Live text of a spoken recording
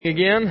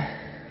Again.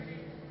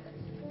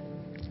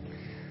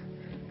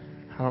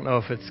 I don't know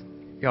if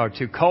y'all are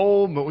too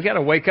cold, but we got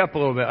to wake up a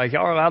little bit. Like,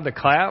 y'all are allowed to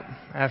clap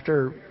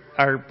after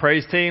our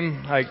praise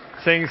team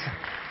sings.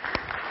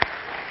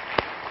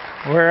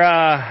 We're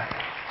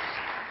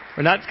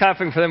not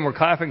clapping for them. We're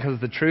clapping because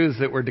of the truths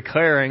that we're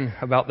declaring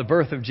about the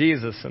birth of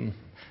Jesus and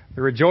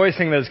the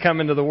rejoicing that has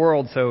come into the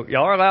world. So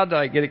y'all are allowed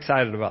to get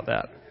excited about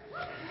that.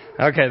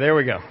 Okay, there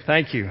we go.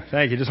 Thank you.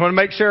 Just want to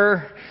make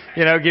sure,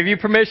 give you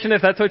permission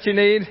if that's what you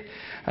need.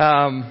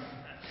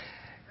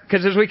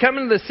 Because as we come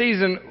into this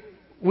season,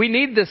 we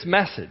need this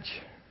message,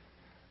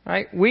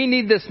 right? We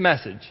need this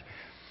message.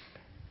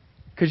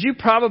 Because you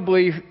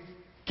probably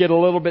get a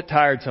little bit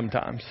tired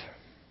sometimes.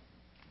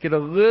 Get a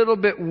little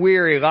bit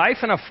weary. Life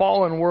in a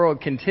fallen world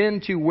can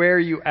tend to wear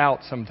you out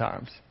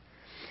sometimes.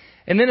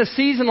 And then a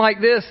season like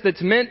this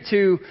that's meant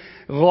to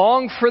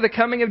long for the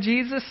coming of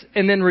Jesus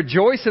and then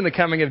rejoice in the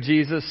coming of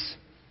Jesus.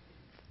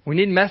 We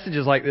need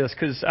messages like this,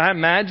 because I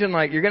imagine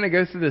you're going to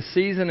go through this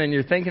season and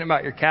you're thinking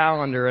about your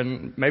calendar,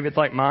 and maybe it's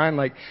like mine,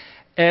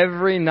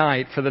 every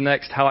night for the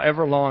next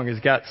however long has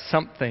got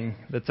something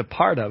that's a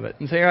part of it.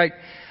 And so you're like,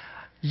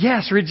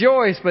 yes,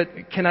 rejoice, but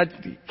can I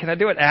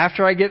do it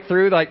after I get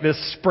through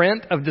this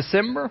sprint of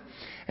December?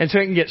 And so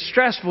it can get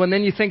stressful, and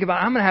then you think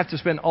about, I'm going to have to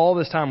spend all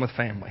this time with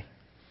family.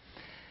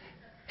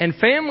 And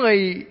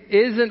family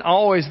isn't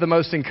always the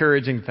most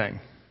encouraging thing.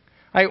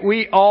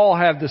 We all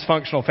have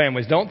dysfunctional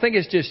families. Don't think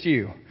it's just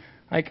you.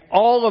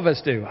 All of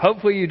us do.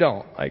 Hopefully you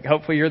don't.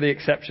 Hopefully you're the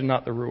exception,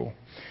 not the rule.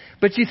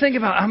 But you think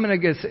about, I'm going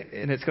to go,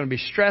 and it's going to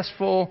be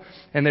stressful,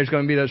 and there's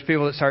going to be those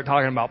people that start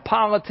talking about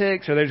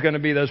politics, or there's going to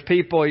be those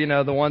people,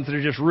 the ones that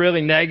are just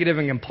really negative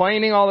and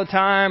complaining all the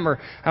time, or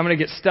I'm going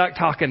to get stuck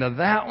talking to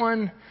that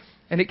one,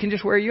 and it can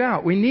just wear you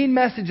out. We need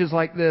messages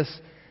like this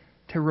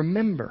to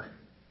remember.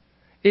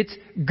 It's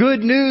good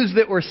news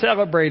that we're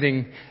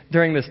celebrating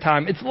during this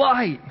time. It's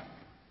light.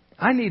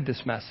 I need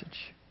this message.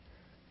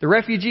 The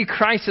refugee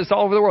crisis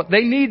all over the world,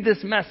 they need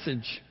this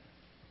message.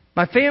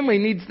 My family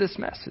needs this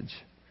message.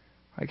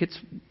 It's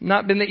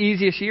not been the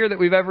easiest year that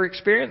we've ever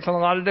experienced on a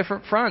lot of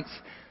different fronts.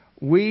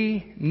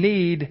 We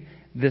need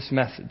this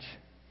message.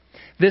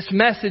 This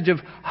message of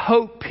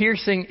hope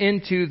piercing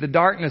into the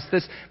darkness.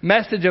 This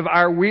message of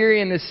our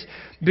weariness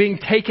being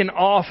taken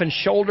off and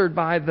shouldered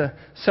by the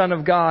Son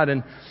of God,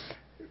 and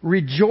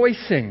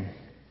rejoicing.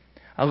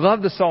 I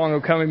love the song,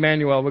 O Come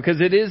Emmanuel, because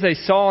it is a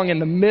song in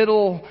the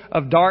middle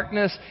of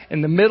darkness,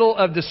 in the middle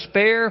of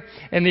despair,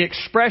 and the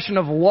expression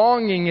of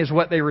longing is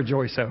what they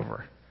rejoice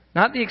over,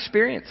 not the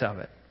experience of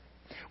it.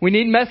 We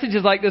need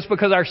messages like this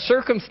because our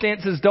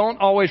circumstances don't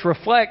always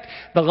reflect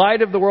the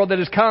light of the world that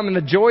has come and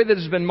the joy that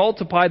has been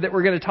multiplied that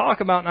we're going to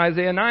talk about in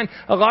Isaiah 9.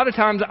 A lot of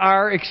times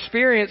our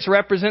experience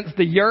represents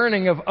the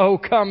yearning of, O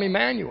come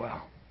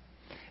Emmanuel.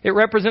 It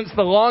represents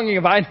the longing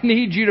of, I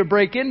need you to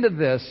break into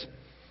this.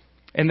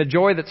 And the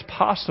joy that's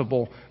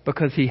possible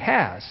because He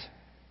has.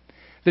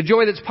 The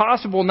joy that's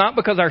possible not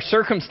because our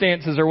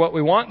circumstances are what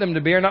we want them to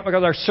be, or not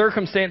because our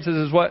circumstances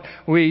is what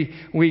we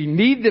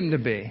need them to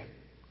be,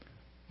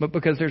 but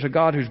because there's a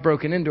God who's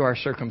broken into our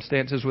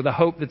circumstances with a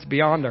hope that's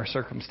beyond our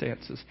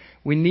circumstances.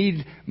 We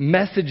need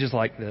messages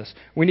like this.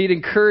 We need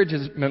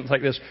encouragement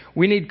like this.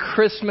 We need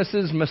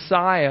Christmas's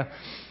Messiah,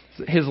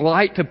 His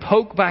light, to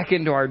poke back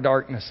into our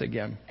darkness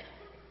again.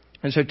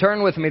 And so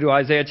turn with me to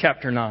Isaiah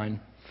chapter 9.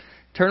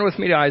 Turn with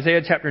me to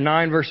Isaiah chapter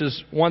 9,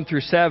 verses 1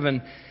 through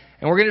 7,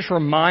 and we're going to just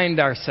remind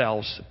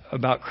ourselves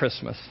about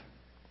Christmas.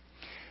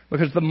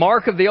 Because the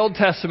mark of the Old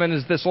Testament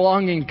is this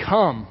longing,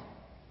 come.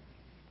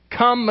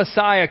 Come,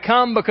 Messiah.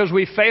 Come because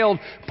we failed.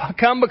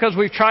 Come because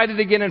we've tried it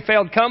again and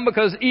failed. Come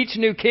because each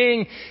new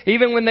king,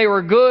 even when they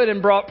were good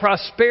and brought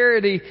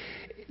prosperity,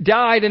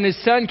 died and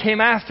his son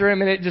came after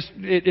him, and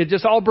it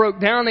just all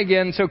broke down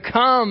again. So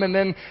come, and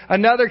then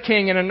another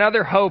king and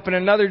another hope and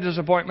another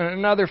disappointment and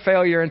another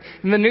failure. And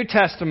in the New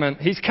Testament,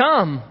 He's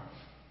come.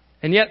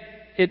 And yet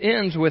it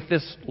ends with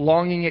this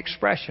longing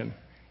expression.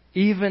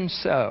 Even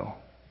so,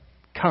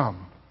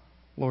 come,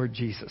 Lord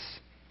Jesus.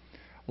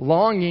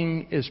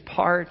 Longing is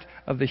part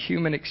of the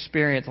human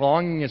experience.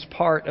 Longing is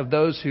part of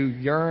those who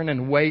yearn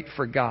and wait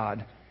for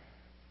God.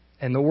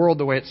 And the world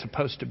the way it's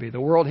supposed to be.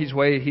 The world He's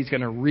going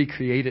to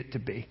recreate it to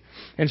be.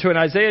 And so in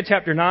Isaiah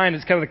chapter 9,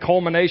 it's kind of the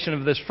culmination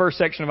of this first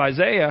section of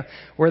Isaiah,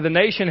 where the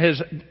nation has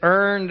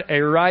earned a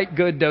right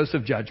good dose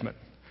of judgment.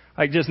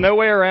 Just no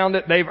way around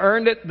it. They've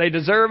earned it. They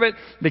deserve it.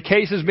 The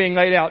case is being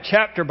laid out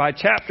chapter by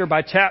chapter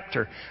by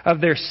chapter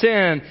of their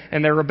sin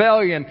and their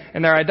rebellion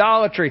and their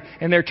idolatry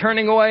and their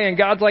turning away. And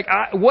God's like,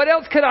 what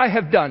else could I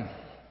have done?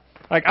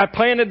 I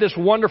planted this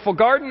wonderful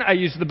garden. I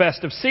used the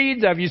best of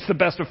seeds. I've used the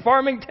best of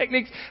farming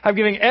techniques. I'm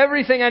giving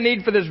everything I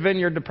need for this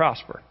vineyard to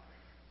prosper.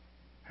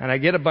 And I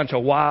get a bunch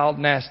of wild,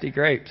 nasty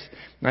grapes.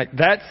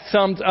 That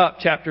sums up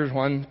chapters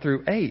 1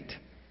 through 8.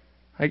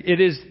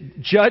 It is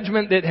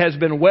judgment that has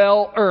been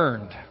well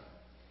earned.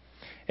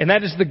 And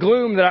that is the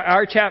gloom that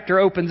our chapter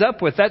opens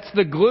up with. That's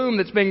the gloom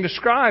that's being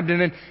described.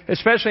 And then,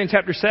 especially in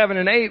chapter 7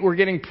 and 8, we're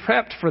getting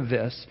prepped for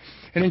this.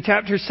 And in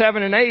chapters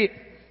 7 and 8,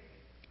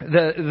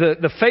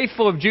 the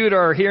faithful of Judah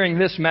are hearing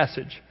this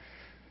message.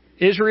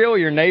 Israel,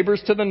 your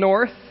neighbors to the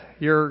north,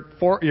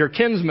 your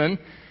kinsmen,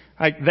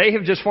 like they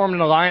have just formed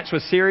an alliance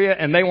with Syria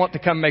and they want to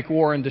come make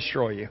war and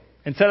destroy you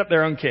and set up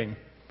their own king.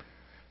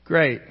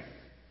 Great.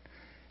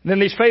 Then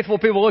these faithful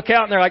people look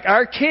out and they're like,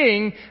 our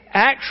king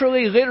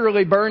actually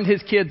literally burned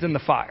his kids in the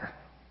fire.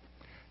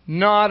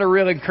 Not a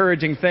real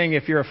encouraging thing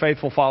if you're a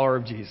faithful follower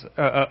of Jesus,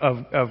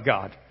 of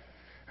God.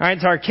 All right,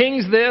 so our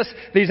king's this.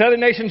 These other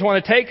nations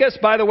want to take us.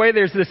 By the way,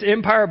 there's this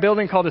empire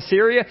building called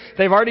Assyria.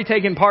 They've already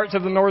taken parts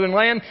of the northern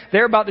land.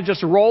 They're about to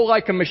just roll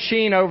like a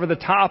machine over the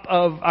top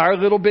of our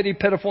little bitty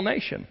pitiful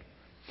nation.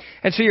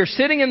 And so you're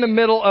sitting in the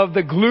middle of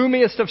the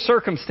gloomiest of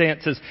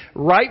circumstances.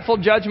 Rightful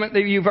judgment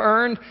that you've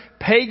earned.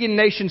 Pagan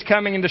nations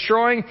coming and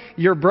destroying.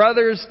 Your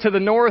brothers to the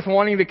north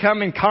wanting to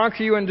come and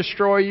conquer you and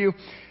destroy you.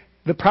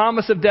 The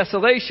promise of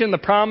desolation, the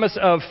promise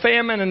of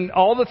famine, and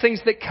all the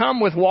things that come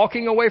with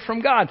walking away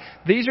from God.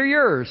 These are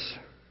yours.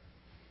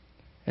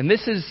 And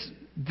this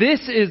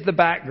is the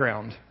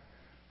background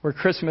where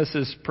Christmas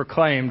is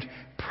proclaimed,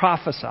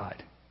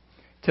 prophesied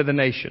to the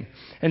nation.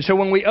 And so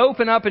when we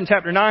open up in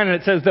chapter 9 and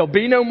it says there'll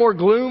be no more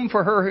gloom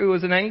for her who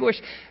is in anguish,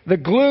 the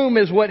gloom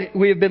is what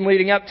we have been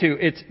leading up to.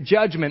 It's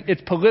judgment.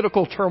 It's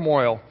political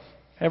turmoil.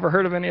 Ever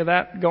heard of any of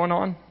that going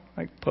on?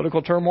 Like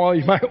political turmoil,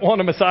 you might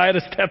want a Messiah to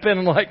step in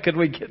and like, could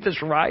we get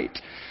this right?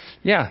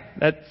 Yeah,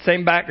 that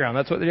same background.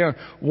 That's what they're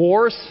doing.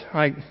 Wars,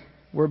 like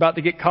we're about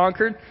to get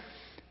conquered.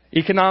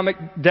 Economic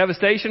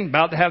devastation,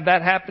 about to have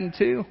that happen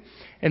too.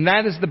 And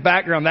that is the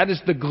background. That is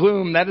the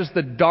gloom. That is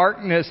the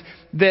darkness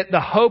that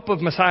the hope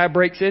of Messiah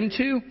breaks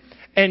into,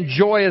 and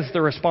joy is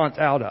the response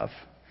out of.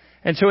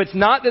 And so it's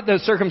not that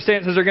those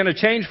circumstances are going to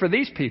change for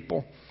these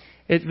people.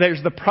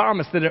 There's the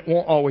promise that it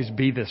won't always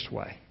be this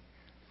way.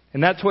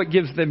 And that's what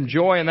gives them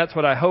joy, and that's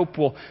what I hope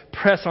will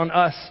press on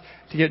us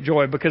to get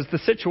joy, because the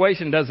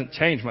situation doesn't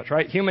change much,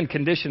 right? Human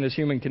condition is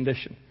human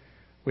condition.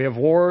 We have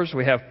wars,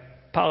 we have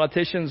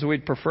politicians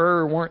we'd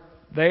prefer weren't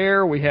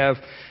there, we have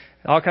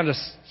all kinds of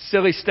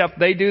silly stuff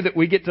they do that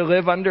we get to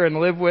live under and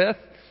live with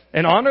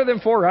and honor them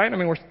for, right? I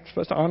mean, we're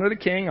supposed to honor the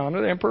king,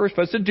 honor the emperor, we're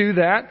supposed to do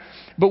that.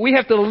 But we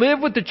have to live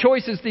with the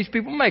choices these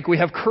people make. We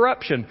have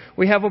corruption,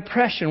 we have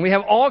oppression, we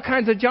have all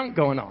kinds of junk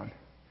going on.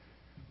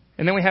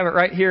 And then we have it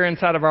right here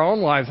inside of our own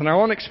lives and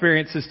our own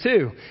experiences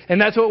too.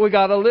 And that's what we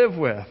got to live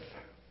with.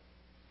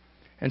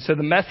 And so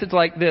the message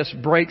like this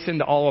breaks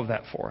into all of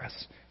that for us.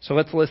 So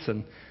let's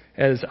listen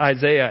as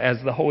Isaiah,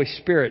 as the Holy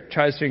Spirit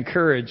tries to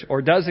encourage,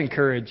 or does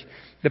encourage,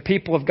 the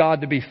people of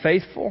God to be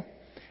faithful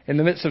in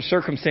the midst of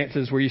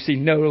circumstances where you see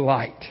no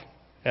light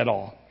at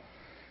all.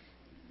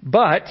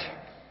 But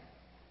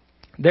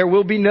there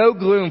will be no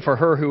gloom for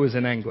her who is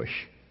in anguish.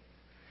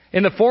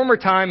 In the former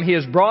time, he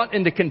has brought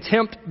into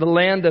contempt the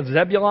land of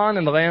Zebulun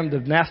and the land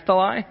of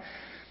Naphtali.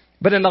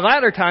 But in the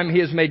latter time, he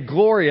has made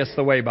glorious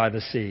the way by the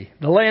sea,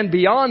 the land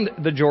beyond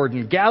the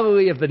Jordan,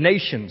 Galilee of the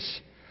nations.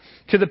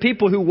 To the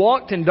people who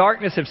walked in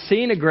darkness have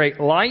seen a great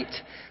light.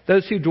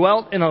 Those who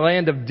dwelt in a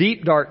land of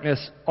deep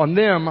darkness, on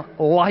them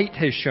light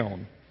has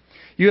shone.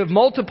 You have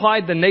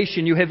multiplied the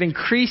nation. You have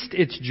increased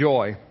its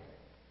joy.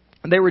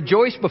 They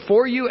rejoice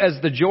before you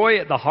as the joy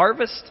at the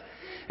harvest,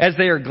 as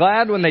they are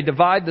glad when they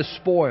divide the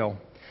spoil.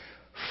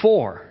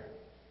 For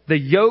the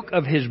yoke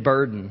of his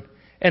burden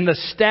and the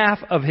staff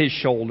of his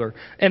shoulder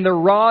and the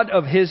rod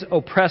of his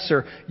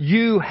oppressor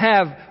you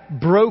have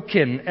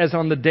broken as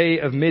on the day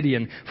of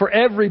Midian. For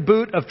every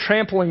boot of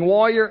trampling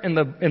warrior in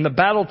the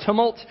battle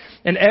tumult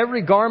and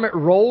every garment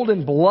rolled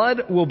in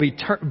blood will be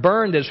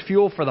burned as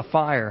fuel for the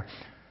fire.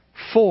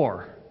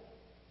 For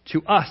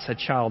to us a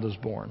child is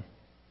born.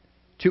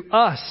 To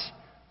us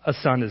a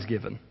son is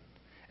given.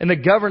 And the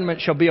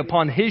government shall be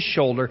upon his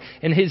shoulder,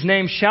 and his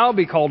name shall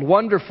be called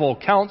Wonderful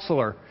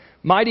Counselor,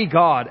 Mighty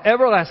God,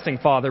 Everlasting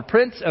Father,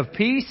 Prince of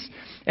Peace.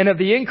 And of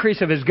the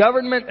increase of his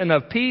government and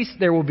of peace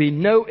there will be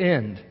no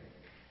end.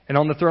 And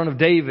on the throne of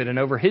David and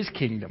over his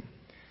kingdom,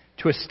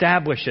 to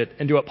establish it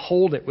and to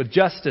uphold it with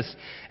justice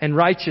and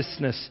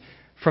righteousness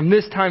from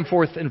this time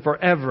forth and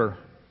forever.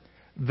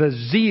 The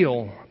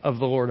zeal of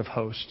the Lord of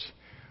hosts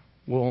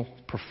will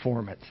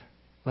perform it.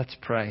 Let's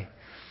pray.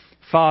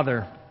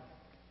 Father,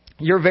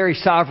 your very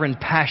sovereign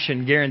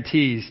passion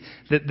guarantees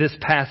that this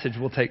passage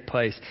will take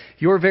place.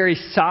 Your very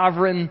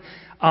sovereign,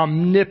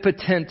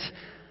 omnipotent,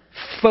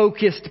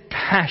 focused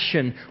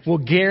passion will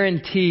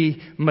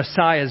guarantee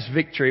Messiah's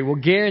victory, will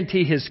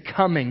guarantee his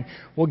coming,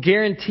 will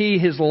guarantee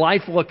his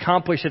life will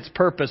accomplish its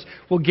purpose,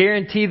 will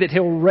guarantee that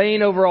he'll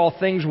reign over all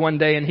things one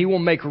day and he will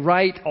make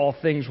right all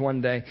things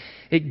one day.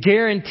 It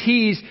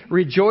guarantees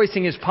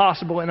rejoicing is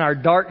possible in our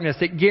darkness.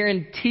 It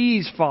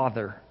guarantees,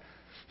 Father,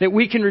 that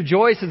we can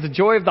rejoice as the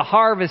joy of the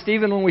harvest,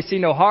 even when we see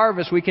no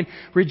harvest. We can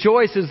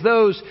rejoice as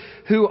those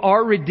who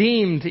are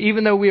redeemed,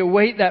 even though we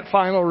await that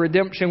final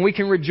redemption. We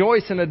can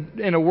rejoice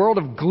in a world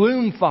of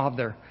gloom,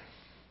 Father,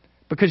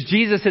 because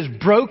Jesus has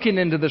broken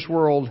into this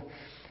world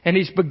and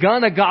he's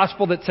begun a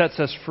gospel that sets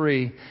us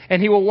free.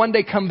 And he will one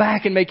day come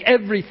back and make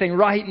everything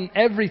right and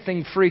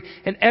everything free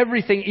and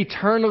everything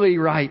eternally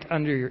right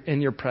in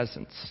your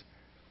presence.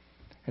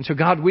 And so,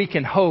 God, we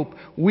can hope,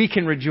 we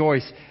can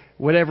rejoice,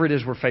 whatever it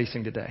is we're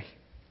facing today.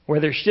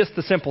 Whether it's just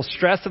the simple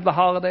stress of the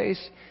holidays,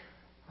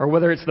 or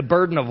whether it's the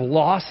burden of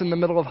loss in the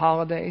middle of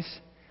holidays,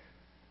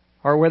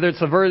 or whether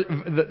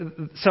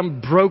it's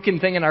some broken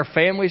thing in our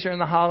families during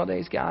the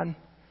holidays, God,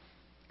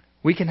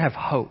 we can have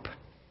hope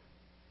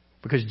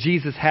because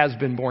Jesus has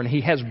been born.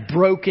 He has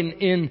broken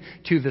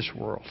into this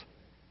world,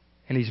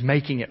 and He's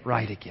making it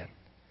right again.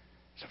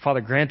 So,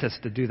 Father, grant us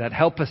to do that.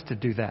 Help us to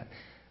do that.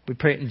 We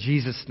pray it in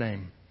Jesus'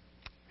 name.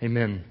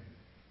 Amen.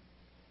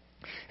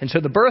 And so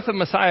the birth of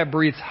Messiah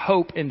breathes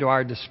hope into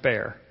our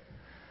despair.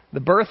 The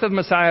birth of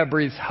Messiah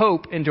breathes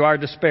hope into our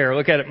despair.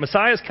 Look at it.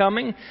 Messiah's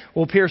coming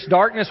will pierce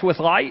darkness with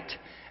light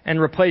and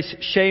replace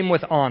shame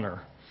with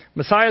honor.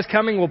 Messiah's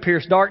coming will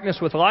pierce darkness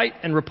with light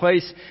and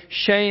replace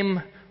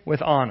shame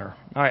with honor.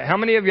 All right, how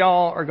many of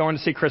y'all are going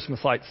to see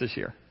Christmas lights this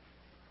year?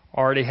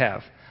 Already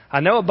have.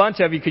 I know a bunch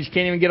of you because you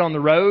can't even get on the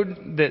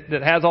road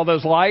that has all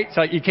those lights.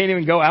 Like you can't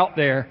even go out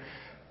there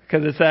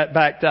because it's that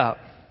backed up.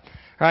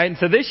 Right, and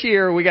so this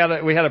year we had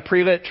a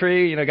pre-lit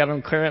tree, got it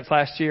on clearance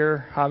last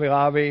year, Hobby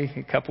Lobby,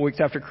 a couple weeks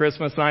after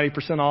Christmas,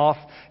 90% off.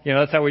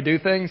 That's how we do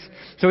things.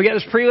 So we got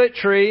this pre-lit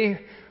tree,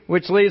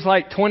 which leaves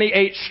like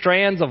 28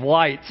 strands of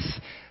lights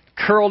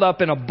curled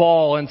up in a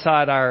ball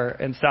inside our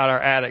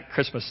attic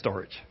Christmas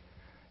storage.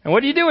 And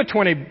what do you do with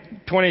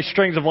 20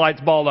 strings of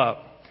lights balled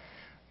up?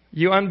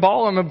 You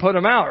unball them and put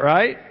them out,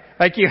 right?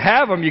 Like you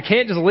have them, you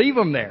can't just leave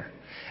them there.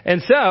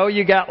 And so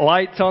you got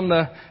lights on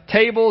the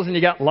tables, and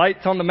you got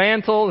lights on the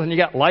mantles, and you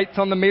got lights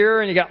on the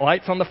mirror, and you got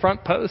lights on the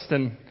front post,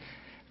 and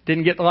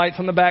didn't get the lights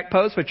on the back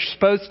post, but you're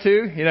supposed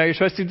to. You're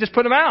supposed to just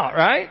put them out,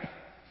 right?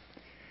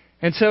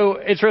 And so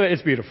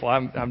it's beautiful.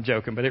 I'm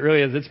joking, but it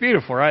really is. It's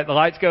beautiful, right? The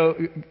lights go,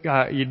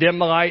 you dim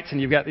the lights, and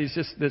you've got this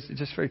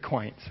just very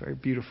quaint, it's a very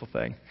beautiful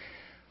thing.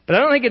 But I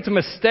don't think it's a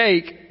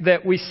mistake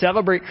that we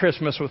celebrate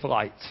Christmas with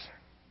lights.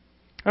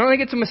 I don't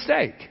think it's a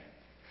mistake.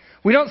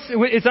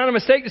 It's not a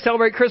mistake to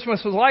celebrate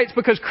Christmas with lights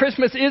because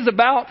Christmas is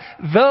about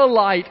the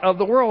light of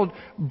the world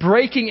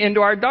breaking into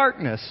our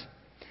darkness.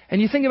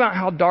 And you think about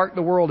how dark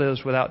the world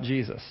is without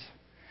Jesus.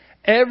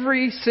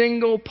 Every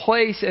single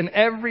place and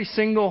every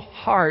single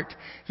heart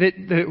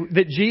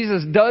that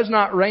Jesus does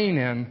not reign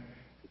in,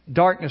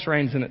 darkness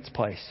reigns in its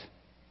place.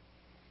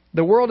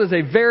 The world is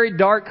a very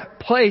dark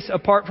place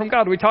apart from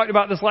God. We talked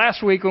about this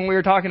last week when we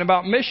were talking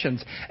about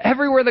missions.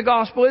 Everywhere the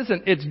gospel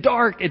isn't, it's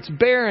dark, it's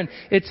barren,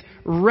 it's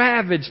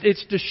ravaged,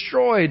 it's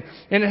destroyed,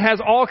 and it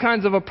has all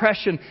kinds of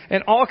oppression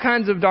and all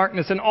kinds of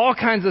darkness and all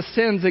kinds of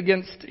sins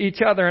against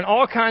each other and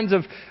all kinds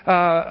of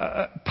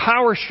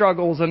power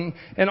struggles and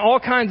all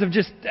kinds of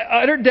just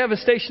utter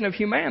devastation of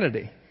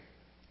humanity.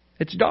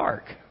 It's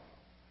dark.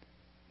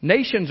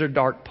 Nations are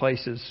dark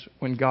places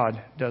when God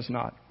does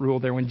not rule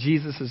there, when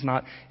Jesus is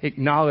not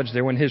acknowledged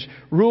there, when His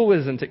rule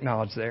isn't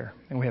acknowledged there.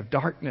 And we have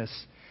darkness,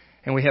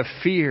 and we have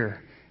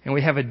fear, and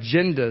we have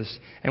agendas,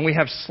 and we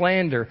have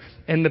slander.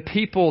 And the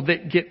people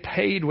that get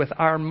paid with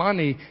our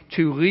money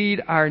to lead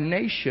our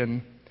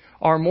nation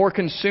are more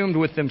consumed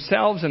with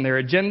themselves and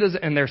their agendas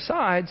and their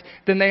sides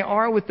than they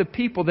are with the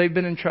people they've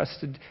been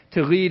entrusted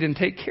to lead and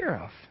take care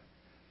of.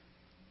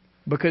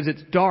 Because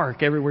it's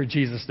dark everywhere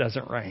Jesus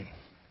doesn't reign.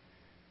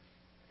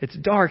 It's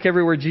dark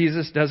everywhere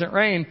Jesus doesn't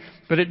reign,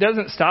 but it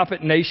doesn't stop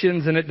at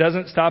nations and it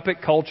doesn't stop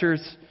at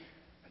cultures.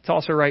 It's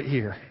also right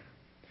here.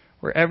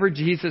 Wherever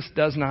Jesus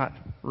does not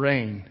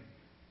reign,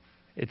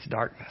 it's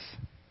darkness.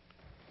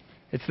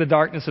 It's the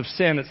darkness of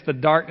sin. It's the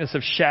darkness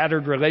of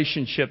shattered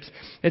relationships.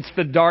 It's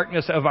the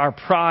darkness of our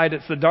pride.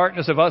 It's the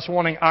darkness of us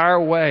wanting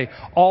our way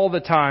all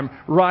the time,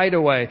 right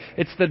away.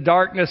 It's the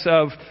darkness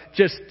of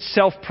just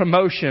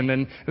self-promotion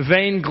and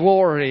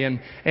vainglory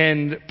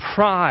and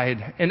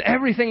pride and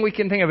everything we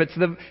can think of.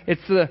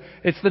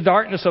 It's the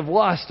darkness of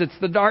lust. It's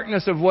the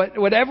darkness of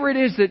whatever it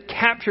is that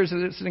captures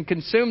us and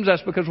consumes us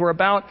because we're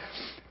about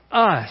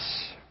us.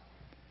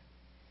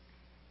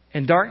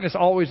 And darkness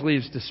always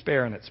leaves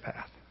despair in its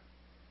path.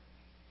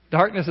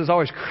 Darkness is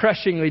always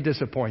crushingly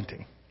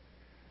disappointing.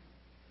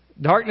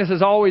 Darkness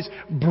is always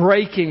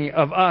breaking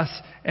of us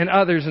and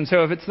others. And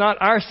so if it's not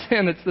our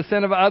sin, it's the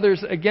sin of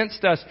others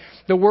against us.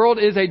 The world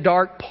is a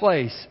dark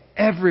place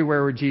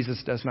everywhere where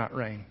Jesus does not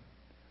reign.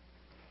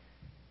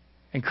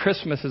 And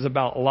Christmas is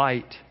about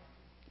light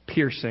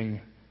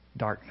piercing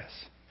darkness.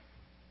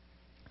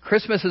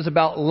 Christmas is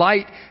about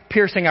light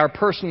piercing our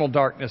personal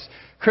darkness.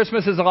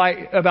 Christmas is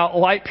about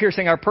light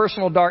piercing our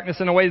personal darkness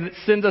in a way that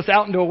sends us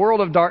out into a world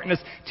of darkness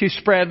to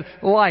spread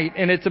light.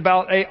 And it's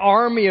about an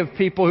army of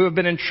people who have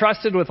been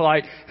entrusted with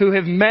light, who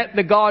have met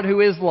the God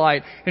who is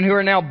light, and who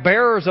are now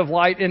bearers of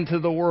light into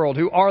the world,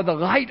 who are the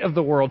light of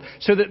the world,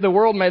 so that the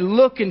world may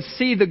look and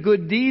see the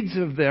good deeds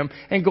of them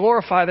and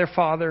glorify their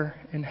Father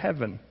in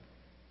heaven.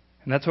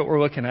 And that's what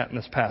we're looking at in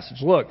this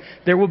passage. Look,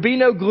 there will be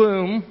no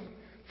gloom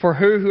for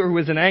her who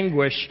was in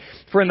anguish,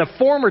 for in the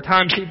former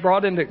times He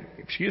brought into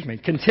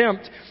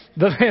contempt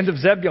the land of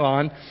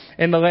Zebulun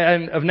and the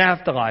land of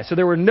Naphtali. So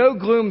there were no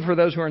gloom for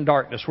those who are in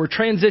darkness. We're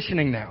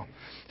transitioning now.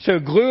 So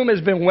gloom has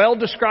been well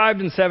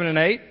described in 7 and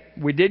 8.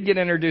 We did get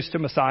introduced to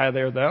Messiah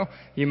there, though.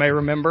 You may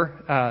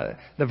remember,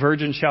 the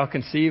virgin shall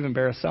conceive and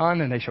bear a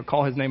son, and they shall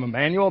call his name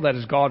Emmanuel. That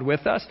is God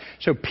with us.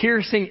 So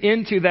piercing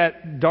into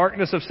that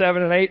darkness of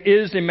 7 and 8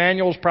 is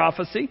Emmanuel's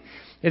prophecy.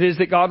 It is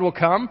that God will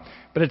come,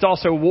 but it's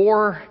also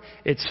war.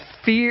 It's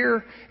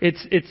fear.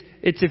 It's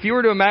if you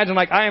were to imagine,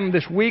 like, I am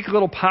this weak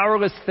little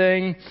powerless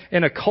thing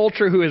in a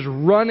culture who is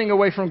running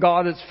away from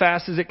God as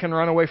fast as it can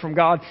run away from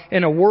God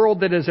in a world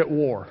that is at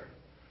war.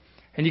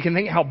 And you can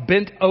think how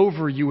bent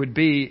over you would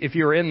be if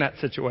you were in that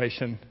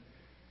situation.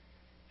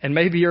 And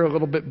maybe you're a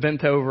little bit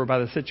bent over by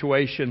the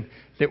situation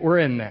that we're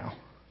in now.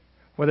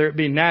 Whether it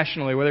be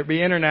nationally, whether it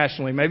be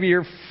internationally. Maybe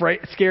you're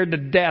scared to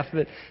death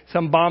that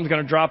some bomb's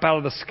going to drop out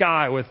of the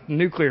sky with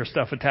nuclear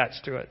stuff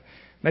attached to it.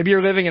 Maybe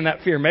you're living in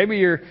that fear. Maybe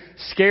you're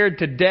scared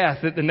to death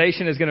that the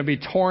nation is going to be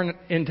torn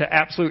into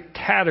absolute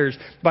tatters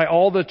by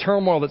all the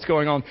turmoil that's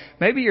going on.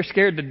 Maybe you're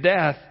scared to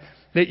death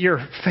that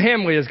your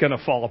family is going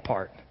to fall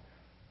apart.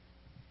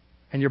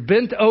 And you're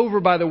bent over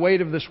by the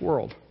weight of this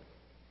world.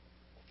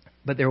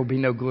 But there will be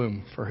no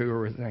gloom for who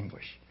are in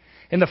anguish.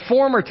 In the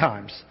former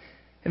times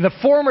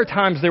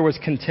there was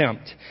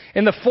contempt.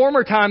 In the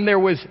former time there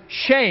was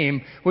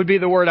shame, would be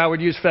the word I would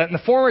use for that. In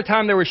the former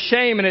time there was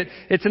shame, and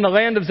it's in the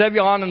land of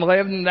Zebulun and the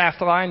land of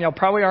Naphtali, and y'all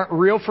probably aren't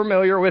real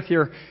familiar with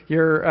your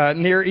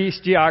Near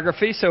East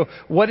geography. So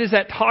what is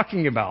that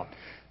talking about?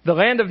 The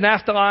land of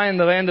Naphtali and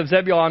the land of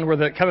Zebulun were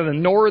the kind of the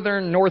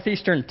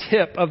northeastern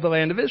tip of the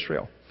land of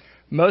Israel.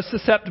 Most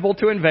susceptible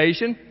to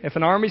invasion. If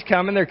an army's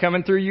coming, they're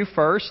coming through you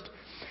first.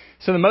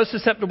 So the most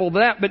susceptible to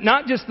that, but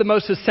not just the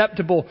most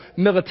susceptible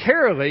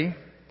militarily,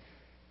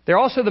 they're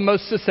also the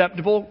most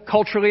susceptible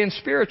culturally and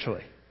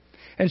spiritually.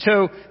 And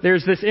so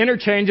there's this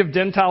interchange of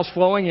Gentiles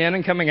flowing in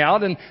and coming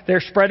out, and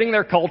they're spreading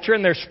their culture,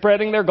 and they're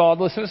spreading their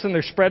godlessness, and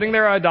they're spreading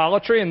their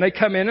idolatry, and they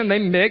come in and they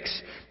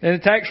mix, and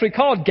it's actually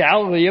called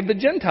Galilee of the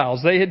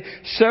Gentiles. They had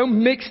so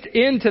mixed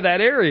into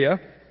that area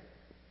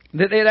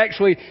that they had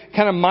actually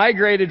kind of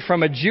migrated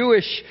from a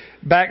Jewish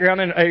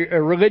background and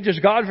a religious,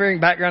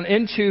 God-fearing background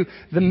into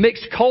the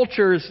mixed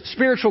cultures,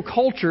 spiritual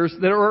cultures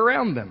that are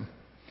around them.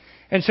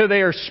 And so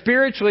they are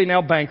spiritually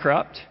now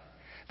bankrupt.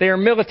 They are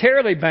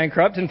militarily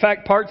bankrupt. In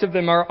fact, parts of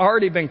them are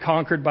already been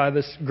conquered by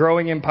this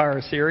growing empire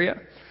of Syria.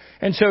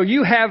 And so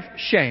you have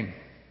shame.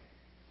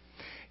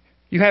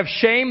 You have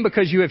shame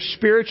because you have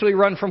spiritually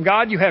run from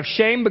God. You have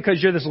shame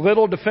because you're this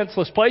little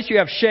defenseless place. You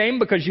have shame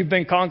because you've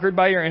been conquered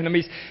by your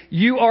enemies.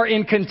 You are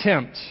in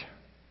contempt.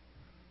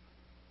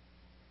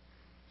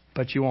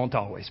 But you won't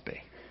always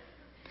be.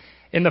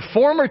 In the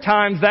former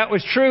times that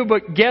was true,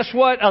 but guess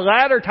what? A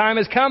latter time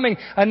is coming.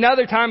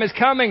 Another time is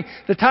coming.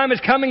 The time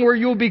is coming where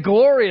you will be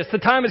glorious. The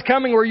time is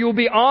coming where you will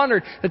be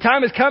honored. The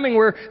time is coming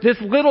where this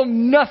little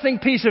nothing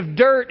piece of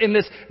dirt in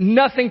this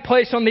nothing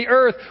place on the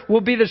earth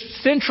will be the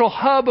central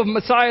hub of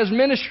Messiah's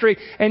ministry,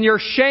 and your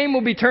shame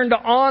will be turned to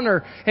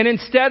honor. And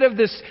instead of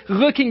this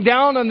looking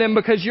down on them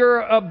because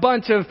you're a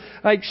bunch of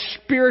like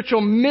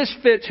spiritual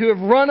misfits who have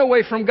run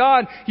away from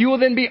God, you will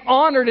then be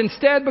honored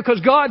instead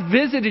because God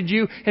visited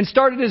you and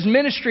started His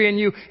ministry in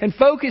you and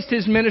focused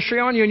His ministry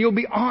on you, and you'll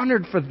be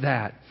honored for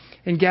that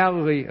in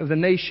Galilee of the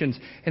nations.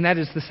 And that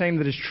is the same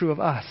that is true of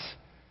us.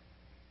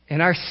 In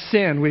our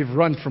sin, we've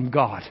run from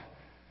God.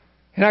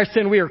 In our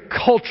sin, we are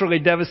culturally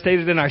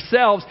devastated in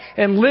ourselves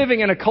and living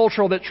in a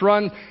culture that's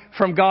run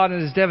from God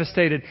and is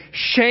devastated.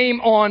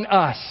 Shame on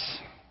us.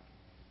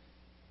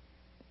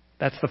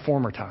 That's the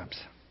former times.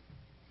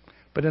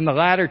 But in the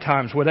latter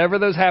times, whatever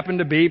those happen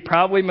to be,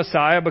 probably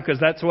Messiah, because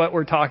that's what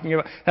we're talking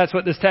about. That's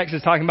what this text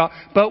is talking about.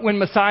 But when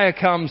Messiah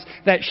comes,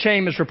 that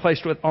shame is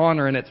replaced with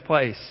honor in its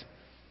place.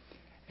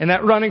 And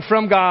that running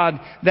from God,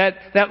 that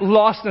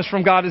lostness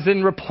from God is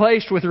then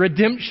replaced with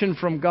redemption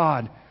from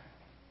God.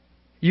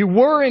 You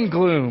were in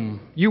gloom.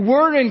 You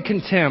were in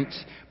contempt.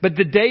 But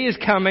the day is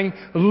coming.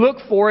 Look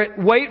for it.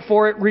 Wait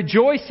for it.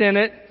 Rejoice in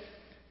it.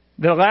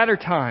 The latter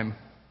time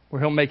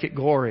where He'll make it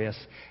glorious.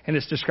 And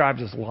it's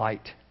described as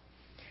light.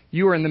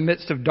 You are in the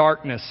midst of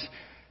darkness,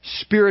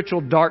 spiritual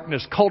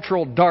darkness,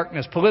 cultural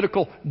darkness,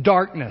 political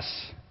darkness.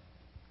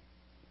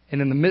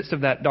 And in the midst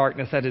of that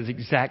darkness, that is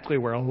exactly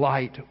where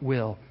light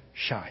will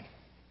shine.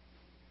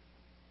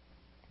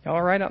 Y'all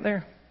all right out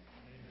there?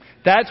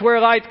 That's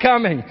where light's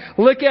coming.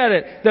 Look at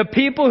it. The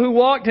people who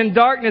walked in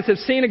darkness have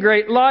seen a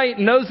great light,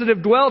 and those that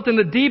have dwelt in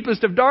the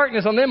deepest of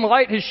darkness, on them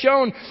light has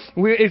shone.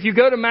 If you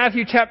go to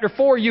Matthew chapter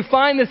 4, you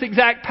find this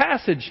exact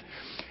passage.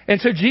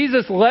 And so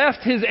Jesus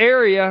left His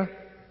area,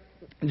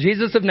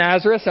 Jesus of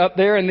Nazareth, up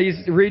there in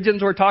these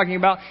regions we're talking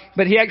about,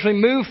 but He actually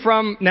moved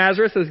from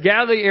Nazareth, this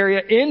Galilee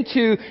area,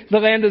 into the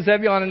land of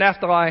Zebulun and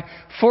Naphtali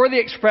for the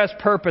express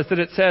purpose that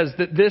it says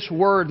that this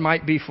word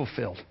might be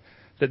fulfilled.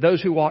 That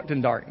those who walked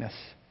in darkness,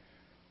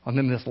 on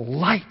them this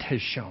light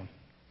has shone.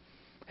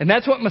 And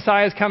that's what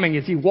Messiah is coming,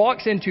 is He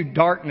walks into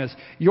darkness,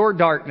 your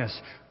darkness,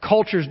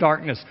 culture's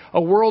darkness,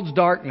 a world's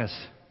darkness,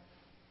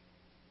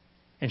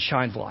 and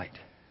shines light.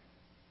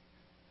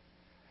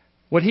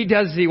 What He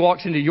does is He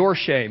walks into your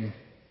shame,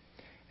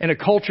 and a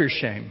culture's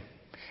shame,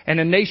 and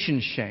a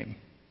nation's shame.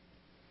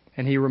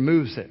 And He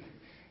removes it.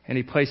 And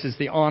He places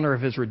the honor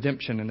of His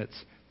redemption in its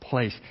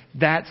place.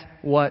 That's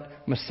what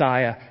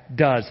Messiah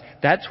does.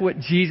 That's what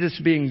Jesus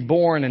being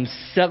born and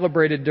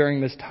celebrated during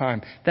this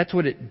time. That's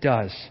what it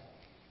does.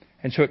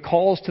 And so it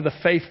calls to the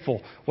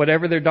faithful,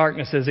 whatever their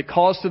darkness is, it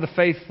calls to the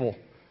faithful.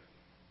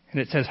 And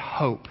it says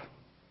hope.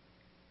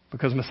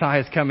 Because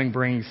Messiah's coming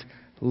brings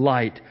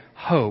light,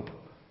 hope.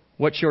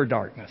 What's your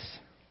darkness?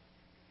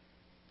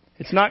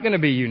 It's not going to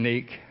be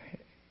unique.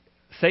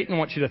 Satan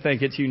wants you to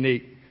think it's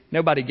unique.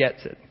 Nobody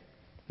gets it.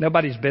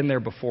 Nobody's been there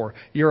before.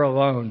 You're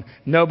alone.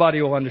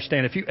 Nobody will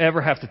understand. If you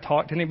ever have to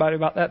talk to anybody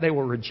about that, they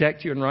will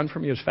reject you and run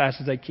from you as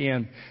fast as they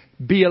can.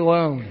 Be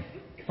alone.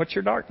 What's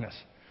your darkness?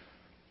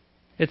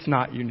 It's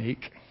not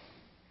unique.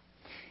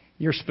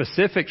 Your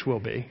specifics will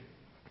be,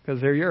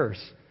 because they're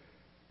yours.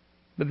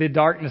 But the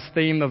darkness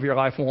theme of your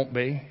life won't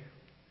be.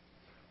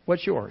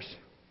 What's yours?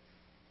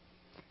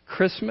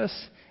 Christmas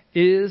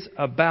is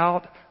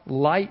about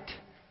light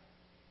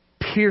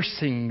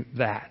piercing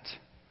that.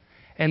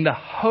 And the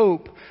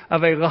hope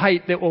of a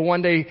light that will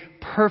one day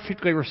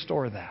perfectly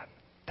restore that.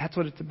 That's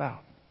what it's about.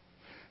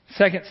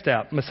 Second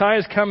step,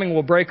 Messiah's coming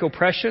will break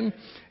oppression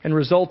and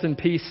result in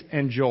peace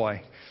and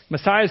joy.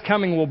 Messiah's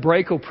coming will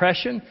break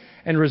oppression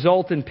and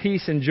result in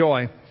peace and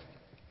joy.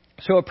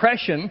 So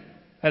oppression,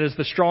 that is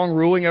the strong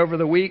ruling over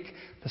the weak,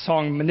 the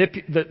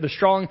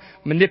strong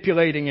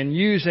manipulating and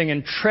using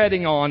and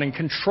treading on and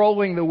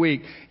controlling the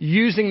weak,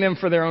 using them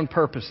for their own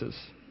purposes.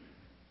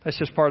 That's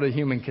just part of the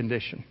human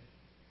condition.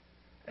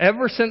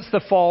 Ever since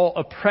the fall,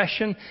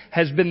 oppression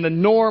has been the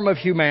norm of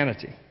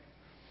humanity.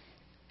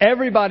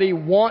 Everybody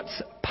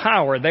wants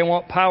power. They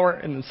want power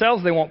in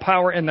themselves. They want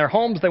power in their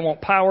homes. They want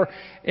power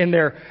in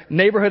their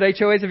neighborhood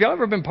HOAs. Have y'all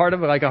ever been part of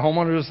like a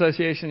homeowners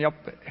association?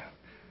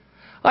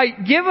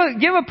 Like give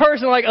a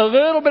person like a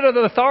little bit of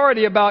the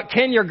authority about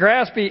can your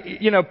grass be,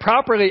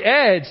 properly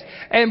edged,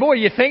 and boy,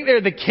 you think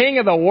they're the king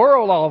of the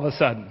world all of a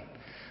sudden.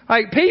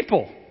 Like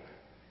people.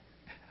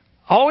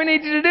 All we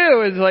need you to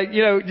do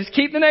is just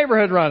keep the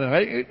neighborhood running.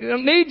 We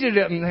don't need you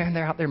to. And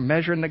they're out there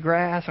measuring the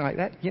grass. I'm like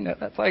that.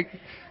 That's like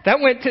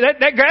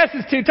that grass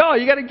is too tall.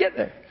 You got to get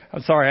there.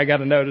 I'm sorry. I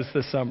got a notice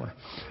this summer.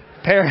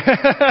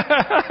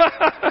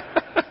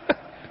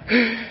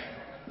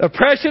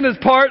 Oppression is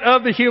part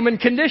of the human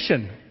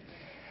condition.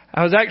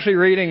 I was actually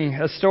reading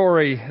a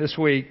story this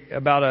week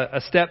about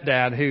a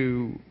stepdad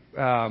who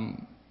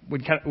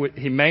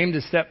he maimed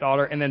his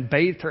stepdaughter and then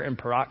bathed her in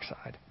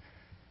peroxide.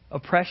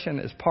 Oppression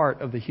is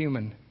part of the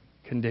human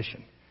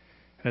condition.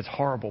 And it's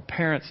horrible.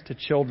 Parents to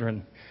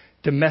children,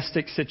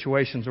 domestic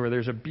situations where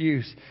there's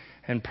abuse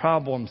and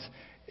problems.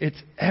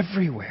 It's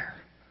everywhere.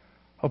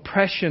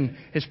 Oppression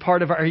is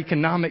part of our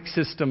economic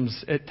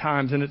systems at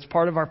times, and it's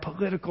part of our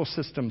political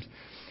systems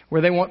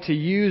where they want to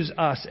use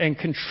us and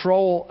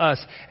control us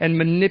and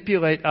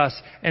manipulate us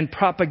and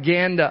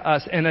propaganda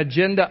us and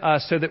agenda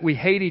us so that we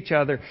hate each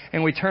other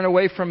and we turn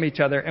away from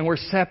each other and we're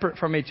separate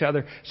from each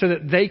other so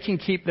that they can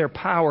keep their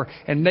power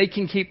and they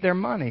can keep their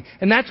money.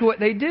 And that's what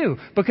they do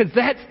because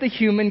that's the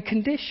human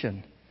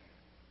condition.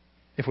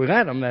 If we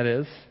let them, that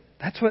is.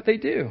 That's what they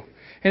do.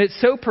 And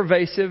it's so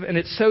pervasive and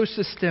it's so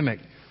systemic.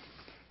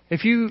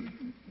 If you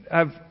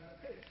have,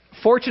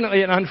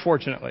 fortunately and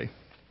unfortunately,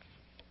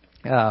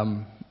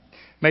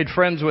 made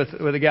friends with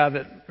a guy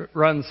that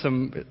runs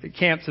some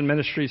camps and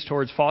ministries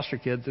towards foster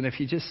kids. And if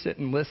you just sit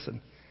and listen,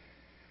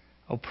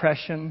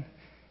 oppression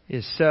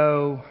is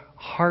so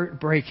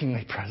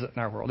heartbreakingly present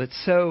in our world.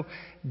 It's so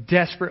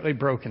desperately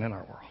broken in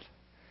our world.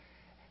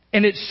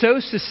 And it's so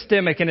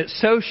systemic and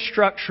it's so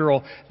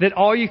structural that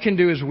all you can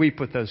do is weep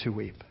with those who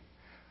weep.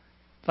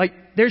 Like,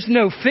 there's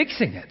no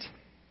fixing it.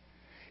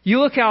 You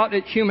look out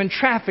at human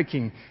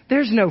trafficking.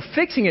 There's no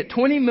fixing it.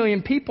 20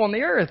 million people on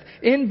the earth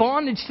in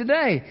bondage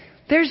today.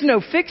 There's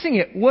no fixing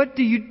it. What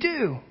do you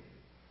do?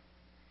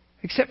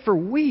 Except for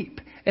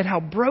weep at how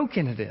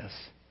broken it is.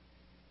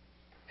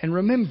 And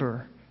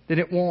remember that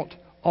it won't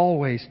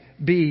always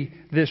be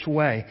this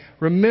way.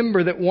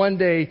 Remember that one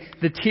day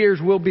the tears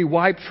will be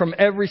wiped from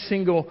every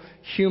single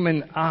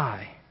human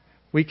eye.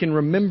 We can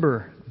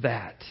remember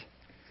that.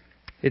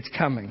 It's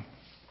coming.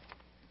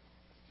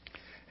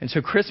 And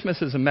so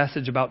Christmas is a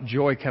message about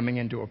joy coming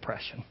into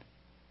oppression.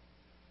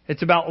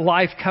 It's about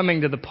life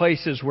coming to the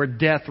places where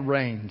death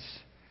reigns.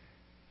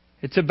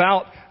 It's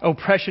about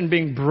oppression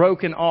being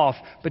broken off.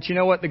 But you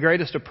know what? The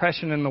greatest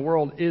oppression in the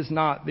world is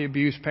not the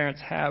abuse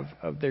parents have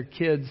of their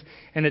kids.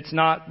 And it's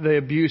not the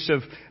abuse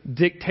of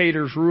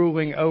dictators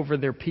ruling over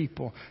their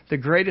people. The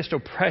greatest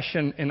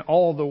oppression in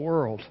all the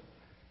world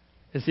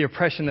is the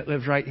oppression that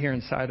lives right here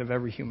inside of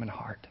every human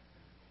heart.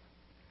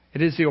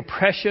 It is the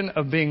oppression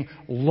of being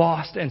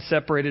lost and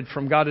separated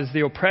from God. It is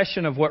the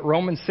oppression of what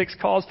Romans 6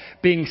 calls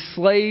being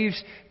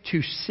slaves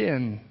to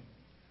sin.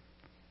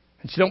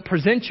 And so don't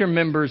present your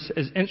members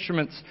as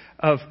instruments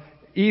of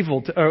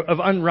evil, of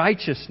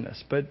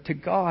unrighteousness, but to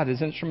God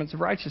as instruments of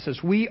righteousness.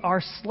 We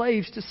are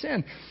slaves to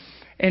sin.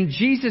 And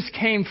Jesus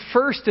came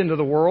first into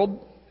the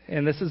world,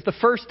 and this is the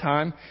first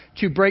time,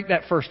 to break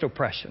that first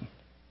oppression.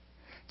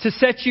 To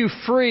set you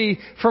free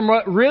from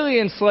what really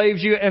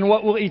enslaves you and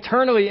what will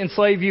eternally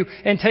enslave you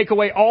and take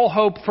away all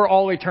hope for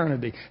all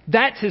eternity.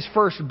 That's His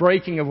first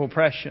breaking of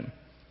oppression.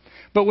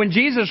 But when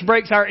Jesus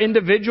breaks our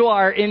individual,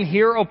 our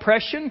in-here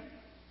oppression,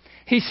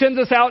 He sends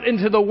us out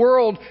into the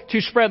world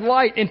to spread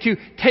light and to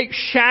take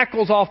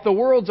shackles off the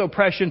world's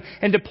oppression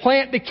and to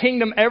plant the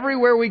kingdom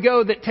everywhere we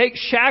go that takes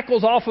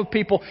shackles off of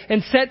people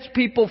and sets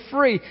people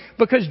free.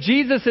 Because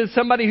Jesus is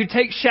somebody who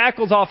takes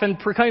shackles off and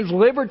proclaims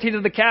liberty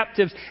to the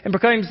captives and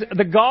proclaims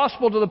the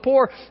gospel to the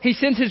poor. He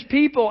sends His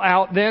people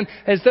out then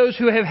as those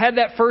who have had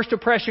that first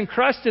oppression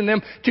crushed in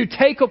them to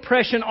take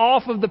oppression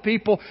off of the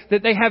people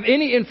that they have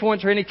any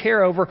influence or any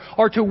care over,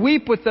 or to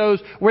weep with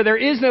those where there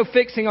is no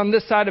fixing on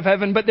this side of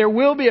heaven, but there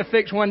will be a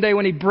fix one day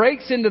when He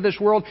breaks into this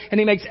world and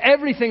He makes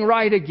everything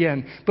right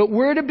again. But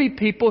we're to be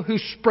people who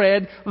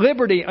spread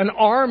liberty, an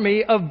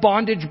army of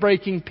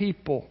bondage-breaking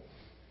people.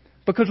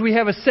 Because we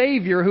have a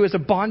Savior who is a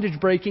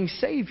bondage-breaking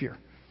Savior.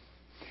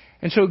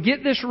 And so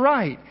get this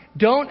right.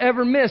 Don't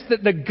ever miss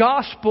that the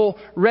gospel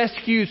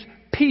rescues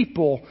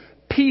people.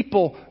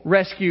 People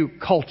rescue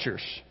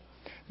cultures.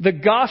 The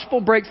gospel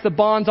breaks the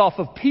bonds off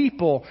of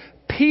people.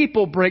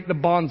 People break the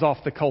bonds off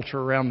the culture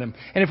around them.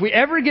 And if we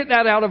ever get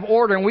that out of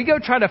order and we go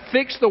try to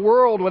fix the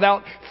world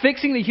without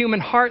fixing the human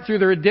heart through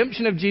the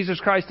redemption of Jesus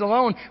Christ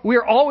alone,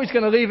 we're always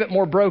going to leave it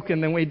more broken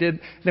than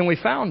we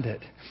found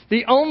it.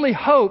 The only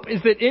hope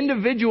is that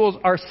individuals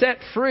are set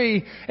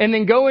free and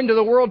then go into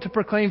the world to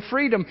proclaim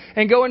freedom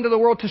and go into the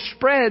world to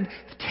spread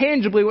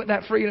tangibly what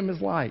that freedom is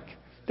like.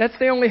 That's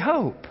the only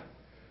hope.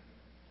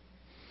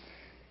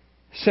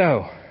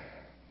 So,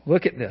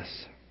 look at this.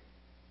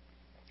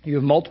 You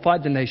have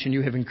multiplied the nation.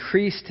 You have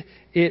increased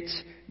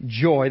its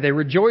joy. They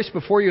rejoice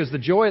before you as the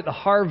joy at the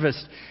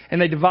harvest, and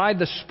they divide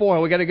the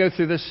spoil. We've got to go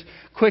through this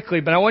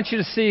quickly, but I want you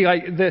to see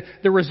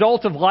the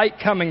result of light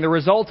coming, the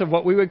result of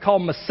what we would call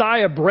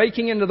Messiah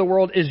breaking into the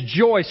world is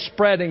joy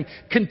spreading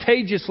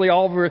contagiously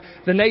all over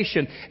the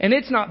nation. And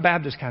it's not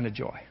Baptist kind of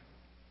joy.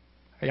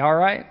 Are you all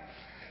right?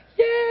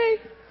 Yay!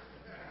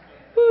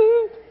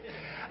 Woo!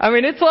 I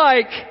mean, it's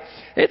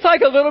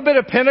like a little bit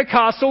of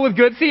Pentecostal with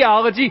good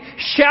theology,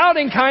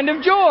 shouting kind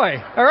of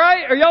joy. All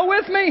right? Are y'all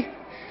with me?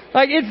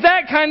 Like, it's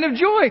that kind of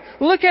joy.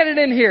 Look at it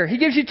in here. He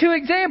gives you two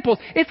examples.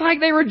 It's like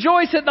they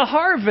rejoice at the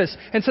harvest.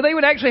 And so they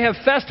would actually have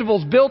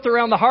festivals built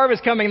around the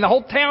harvest coming. And the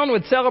whole town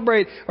would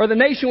celebrate, or the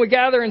nation would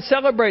gather and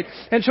celebrate.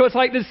 And so it's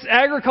like this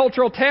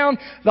agricultural town,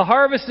 the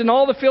harvest and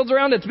all the fields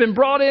around it's been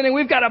brought in, and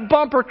we've got a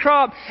bumper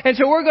crop. And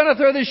so we're going to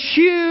throw this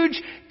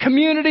huge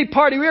community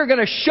party. We are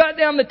going to shut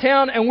down the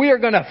town and we are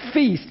going to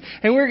feast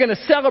and we're going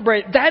to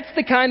celebrate. That's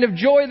the kind of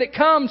joy that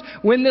comes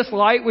when this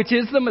light, which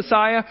is the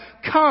Messiah,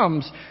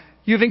 comes.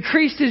 You've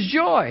increased His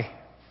joy.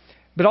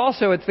 But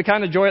also it's the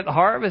kind of joy at the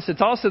harvest.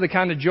 It's also the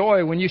kind of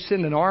joy when you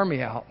send an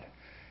army out.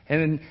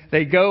 And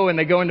they go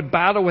into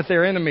battle with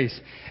their enemies.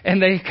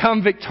 And they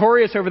come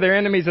victorious over their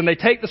enemies. And they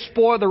take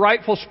the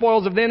rightful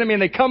spoils of the enemy.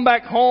 And they come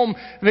back home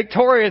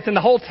victorious. And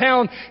the whole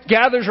town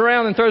gathers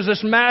around and throws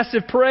this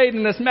massive parade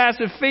and this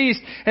massive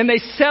feast. And they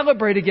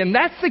celebrate again.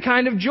 That's the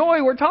kind of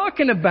joy we're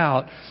talking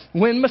about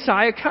when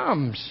Messiah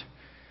comes.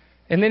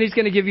 And then He's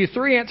going to give you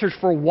 3 answers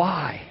for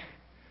why.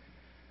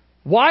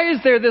 Why is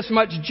there this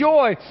much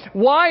joy?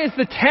 Why is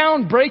the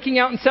town breaking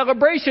out in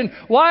celebration?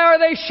 Why are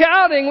they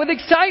shouting with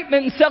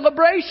excitement and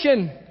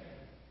celebration?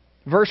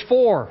 Verse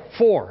 4,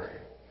 4.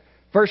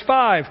 Verse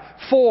 5,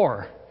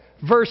 4.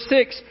 Verse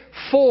 6,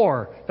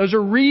 4. Those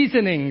are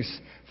reasonings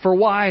for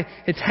why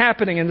it's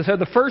happening. And so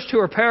the first two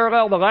are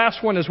parallel. The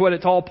last one is what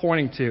it's all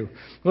pointing to.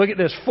 Look at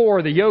this.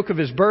 4, the yoke of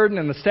His burden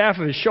and the staff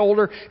of His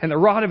shoulder and the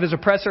rod of His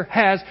oppressor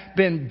has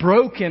been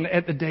broken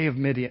at the day of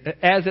Midian,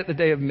 as at the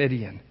day of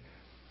Midian.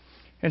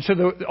 And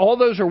so all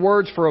those are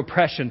words for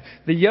oppression.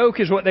 The yoke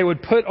is what they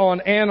would put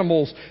on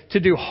animals to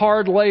do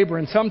hard labor,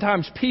 and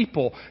sometimes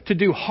people to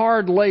do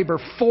hard labor,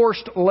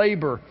 forced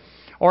labor.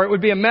 Or it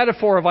would be a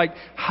metaphor of like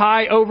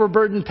high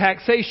overburdened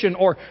taxation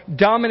or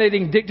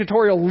dominating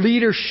dictatorial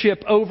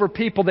leadership over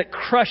people that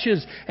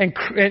crushes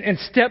and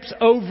steps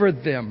over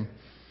them.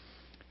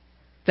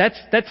 That's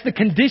the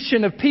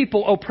condition of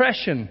people,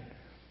 oppression.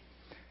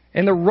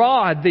 And the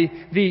rod,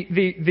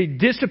 the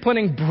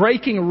disciplining,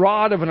 breaking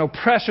rod of an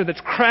oppressor that's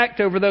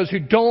cracked over those who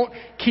don't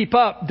keep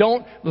up,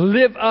 don't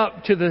live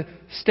up to the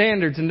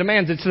standards and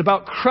demands. It's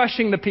about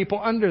crushing the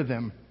people under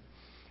them.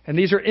 And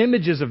these are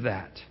images of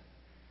that.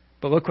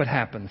 But look what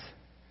happens.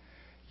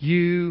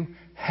 You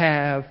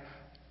have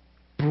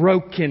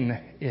broken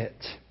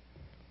it.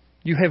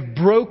 You have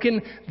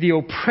broken the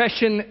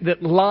oppression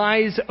that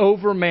lies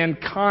over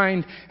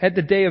mankind at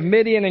the day of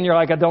Midian. And you're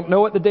like, I don't know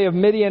what the day of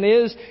Midian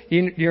is.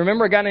 You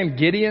remember a guy named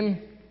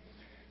Gideon?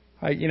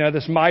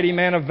 This mighty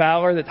man of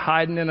valor that's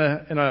hiding in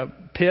a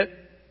pit,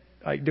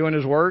 like doing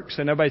his work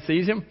so nobody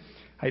sees him.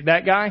 Like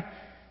that guy?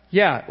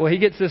 Yeah, well, he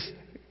gets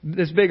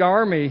this big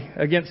army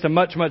against a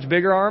much, much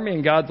bigger army.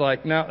 And God's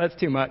like, no, that's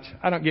too much.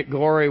 I don't get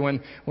glory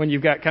when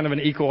you've got kind of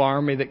an equal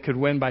army that could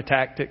win by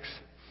tactics.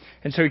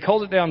 And so He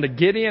calls it down to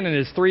Gideon and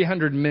his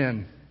 300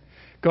 men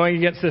going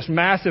against this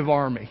massive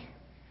army.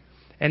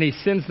 And He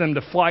sends them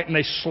to flight and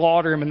they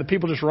slaughter him. And the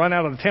people just run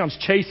out of the towns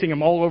chasing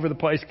him all over the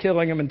place,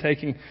 killing him and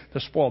taking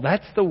the spoil.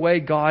 That's the way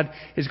God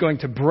is going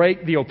to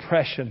break the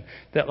oppression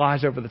that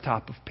lies over the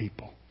top of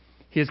people.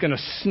 He is going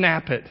to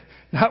snap it,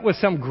 not with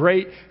some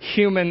great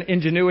human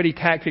ingenuity,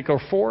 tactic, or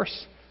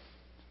force,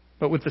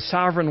 but with the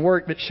sovereign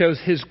work that shows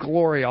His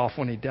glory off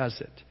when He does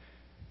it.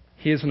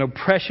 He is an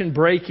oppression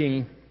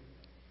breaking.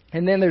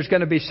 And then there's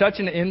going to be such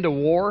an end to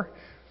war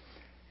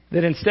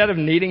that instead of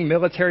needing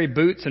military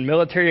boots and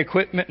military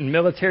equipment and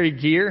military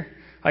gear,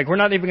 like we're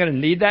not even going to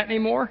need that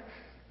anymore.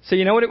 So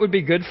you know what it would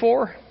be good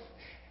for?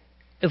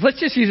 Is let's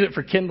just use it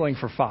for kindling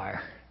for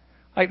fire.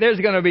 Like there's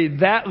going to be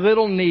that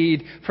little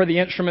need for the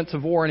instruments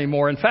of war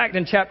anymore. In fact,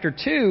 in chapter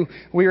 2,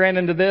 we ran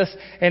into this,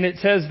 and it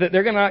says that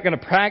they're not going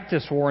to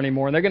practice war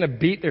anymore, and they're going to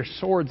beat their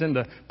swords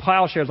into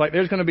plowshares. Like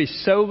there's going to be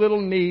so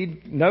little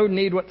need, no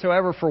need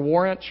whatsoever for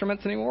war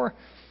instruments anymore.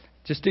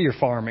 Just do your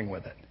farming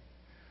with it.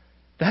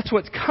 That's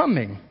what's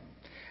coming.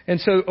 And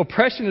so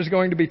oppression is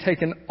going to be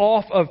taken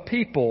off of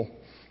people,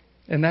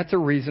 and that's a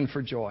reason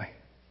for joy.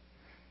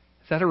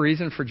 Is that a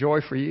reason for joy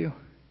for you?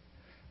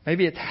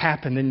 Maybe it's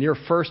happened and your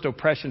first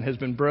oppression has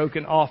been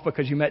broken off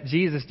because you met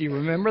Jesus. Do you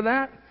remember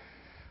that?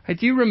 Like,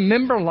 do you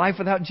remember life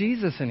without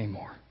Jesus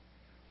anymore?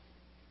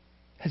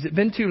 Has it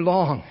been too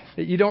long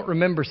that you don't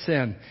remember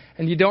sin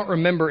and you don't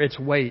remember its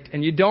weight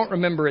and you don't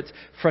remember its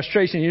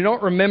frustration? You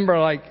don't remember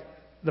like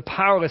the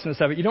powerlessness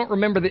of it. You don't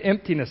remember the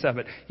emptiness of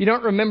it. You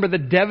don't remember the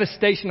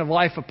devastation of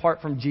life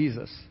apart from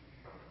Jesus.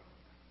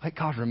 Let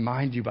God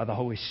remind you by the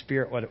Holy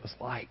Spirit what it was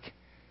like.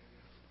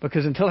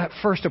 Because until that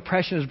first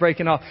oppression is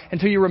breaking off,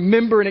 until you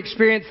remember and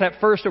experience that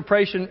first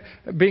oppression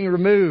being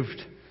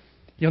removed,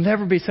 you'll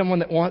never be someone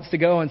that wants to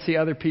go and see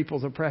other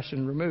people's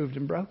oppression removed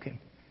and broken.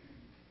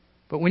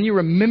 But when you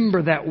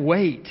remember that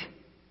weight,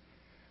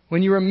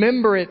 when you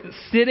remember it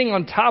sitting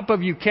on top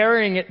of you,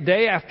 carrying it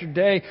day after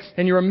day,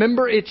 and you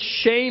remember its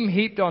shame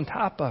heaped on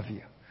top of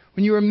you,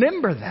 when you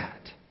remember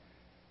that,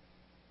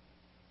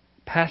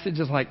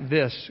 passages like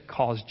this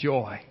cause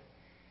joy,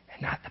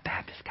 and not the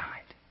Baptist kind.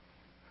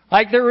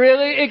 Like the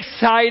really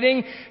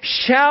exciting,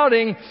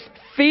 shouting,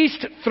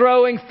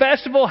 feast-throwing,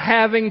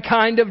 festival-having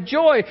kind of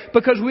joy.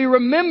 Because we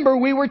remember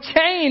we were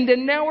chained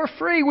and now we're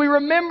free. We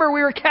remember we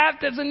were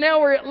captives and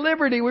now we're at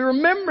liberty. We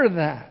remember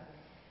that.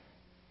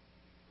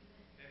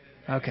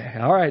 Okay,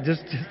 all right.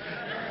 Just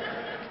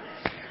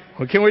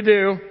what can we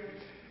do?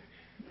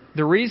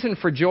 The reason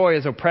for joy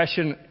is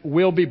oppression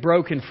will be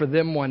broken for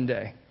them one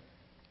day.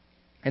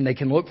 And they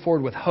can look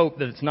forward with hope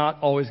that it's not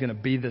always going to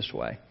be this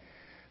way.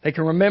 They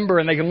can remember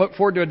and they can look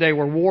forward to a day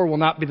where war will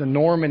not be the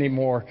norm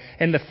anymore.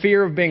 And the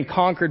fear of being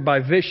conquered by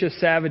vicious,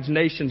 savage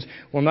nations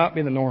will not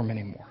be the norm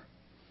anymore.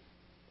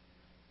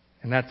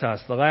 And that's us.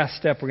 The last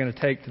step we're going to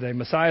take today.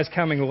 Messiah's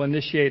coming will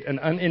initiate an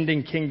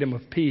unending kingdom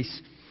of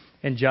peace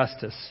and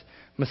justice.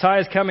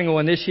 Messiah's coming will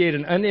initiate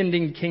an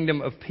unending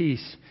kingdom of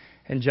peace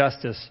and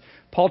justice.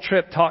 Paul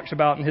Tripp talks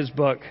about in his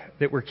book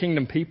that we're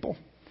kingdom people.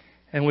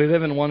 And we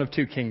live in one of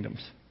two kingdoms.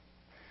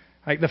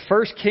 Like the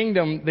first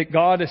kingdom that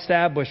God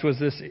established was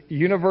this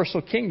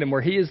universal kingdom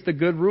where He is the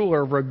good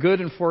ruler over a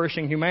good and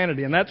flourishing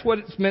humanity. And that's what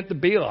it's meant to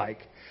be like.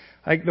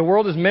 Like the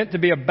world is meant to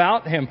be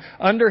about Him,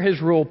 under His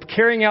rule,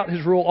 carrying out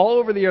His rule all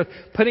over the earth,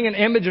 putting an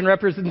image and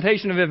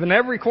representation of Him in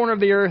every corner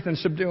of the earth and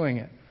subduing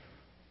it.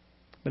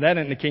 But that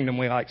isn't the kingdom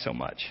we like so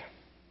much.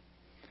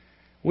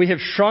 We have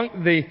shrunk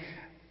the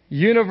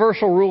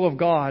universal rule of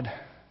God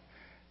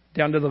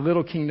down to the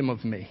little kingdom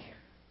of me.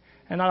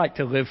 And I like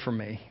to live for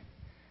me.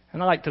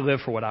 And I like to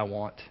live for what I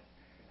want.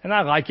 And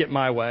I like it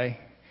my way.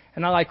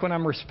 And I like when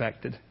I'm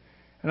respected.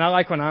 And I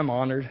like when I'm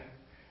honored.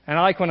 And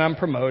I like when I'm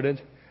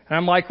promoted. And I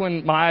like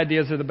when my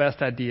ideas are the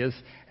best ideas.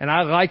 And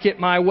I like it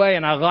my way.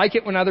 And I like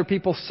it when other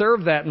people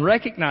serve that and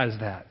recognize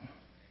that.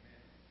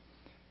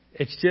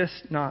 It's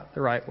just not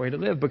the right way to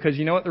live. Because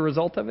you know what the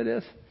result of it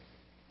is?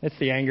 It's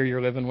the anger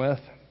you're living with.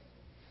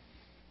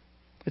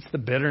 It's the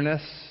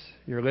bitterness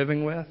you're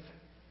living with.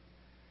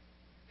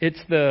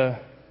 It's the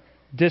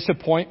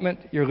disappointment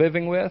you're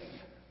living with.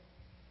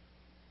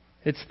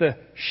 It's the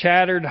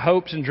shattered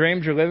hopes and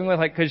dreams you're living with.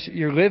 Like, because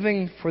you're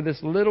living for this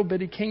little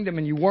bitty kingdom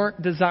and you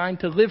weren't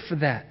designed to live for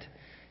that.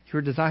 You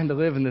were designed to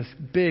live in this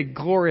big,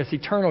 glorious,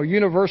 eternal,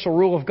 universal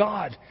rule of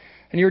God.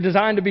 And you're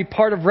designed to be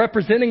part of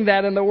representing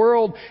that in the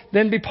world,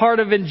 then be part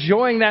of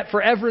enjoying that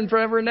forever and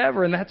forever and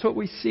ever. And that's what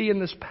we see in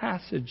this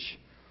passage.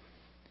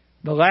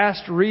 The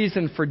last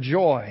reason for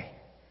joy,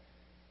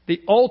 the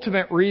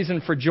ultimate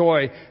reason for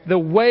joy, the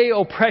way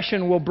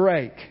oppression will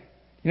break.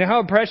 You know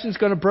how oppression is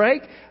going to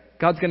break?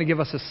 God's going to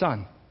give us a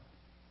son.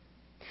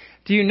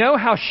 Do you know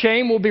how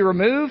shame will be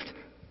removed?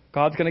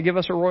 God's going to give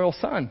us a royal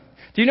son.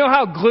 Do you know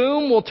how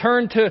gloom will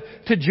turn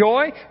to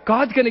joy?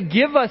 God's going to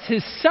give us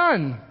His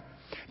son.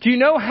 Do you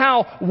know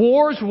how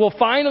wars will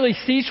finally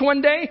cease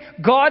one day?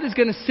 God is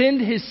going to send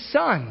His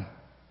son.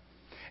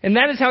 And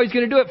that is how He's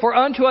going to do it. For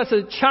unto us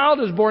a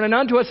child is born, and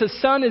unto us a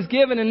son is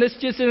given. And this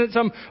just isn't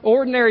some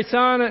ordinary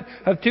son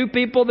of two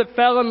people that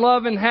fell in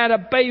love and had a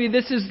baby.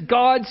 This is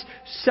God's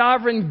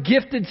sovereign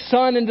gifted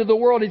son into the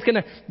world. He's going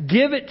to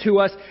give it to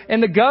us,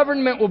 and the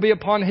government will be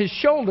upon His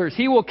shoulders.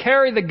 He will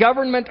carry the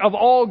government of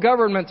all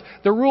governments,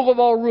 the rule of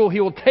all rule.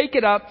 He will take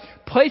it up,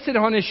 place it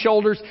on His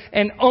shoulders,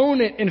 and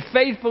own it and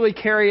faithfully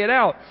carry it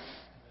out.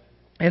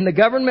 And the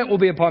government will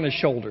be upon His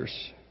shoulders.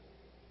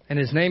 And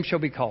his name shall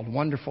be called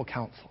Wonderful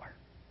Counselor.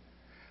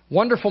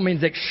 Wonderful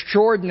means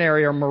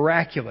extraordinary or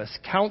miraculous.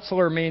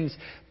 Counselor means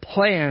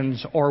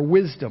plans or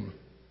wisdom.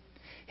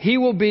 He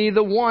will be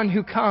the one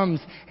who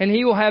comes and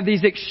he will have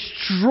these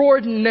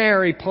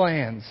extraordinary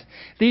plans,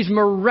 these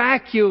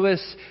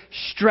miraculous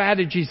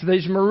strategies,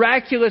 these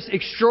miraculous,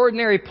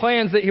 extraordinary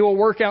plans that he will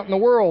work out in the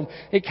world.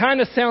 It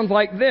kind of sounds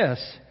like this.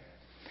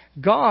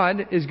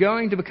 God is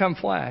going to become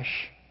flesh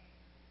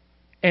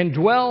and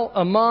dwell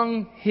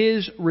among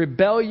his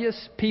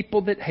rebellious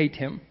people that hate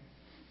him.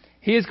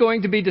 He is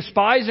going to be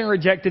despised and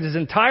rejected his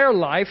entire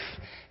life,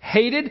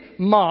 hated,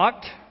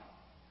 mocked.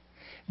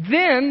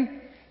 Then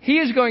he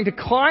is going to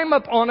climb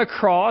up on a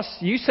cross.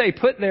 You say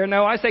put there.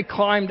 No, I say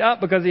climbed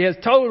up because he has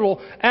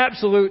total,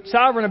 absolute,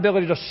 sovereign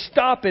ability to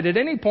stop it at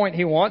any point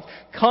he wants.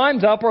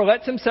 Climbs up or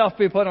lets himself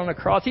be put on a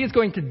cross. He is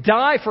going to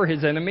die for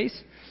his enemies.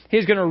 He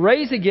is going to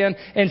rise again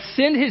and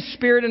send his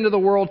Spirit into the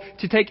world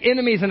to take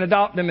enemies and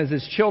adopt them as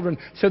his children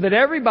so that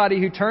everybody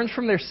who turns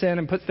from their sin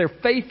and puts their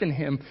faith in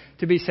him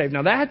to be saved.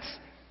 Now that's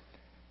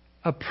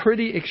a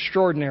pretty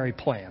extraordinary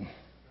plan.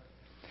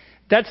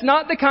 That's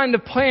not the kind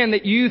of plan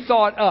that you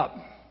thought up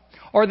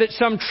or that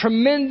some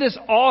tremendous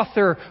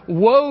author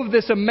wove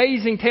this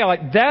amazing tale.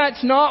 Like,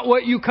 that's not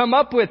what you come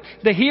up with.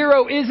 The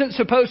hero isn't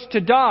supposed to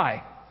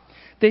die.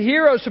 The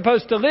hero's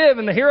supposed to live,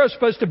 and the hero's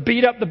supposed to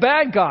beat up the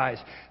bad guys.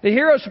 The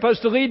hero's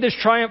supposed to lead this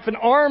triumphant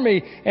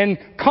army and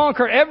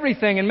conquer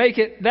everything and make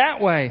it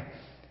that way.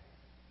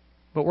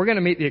 But we're going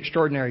to meet the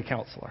extraordinary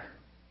counselor.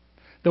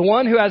 The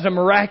one who has a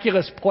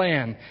miraculous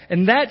plan.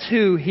 And that's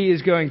who he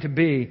is going to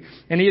be.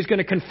 And he is going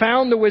to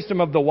confound the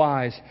wisdom of the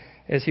wise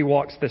as he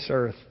walks this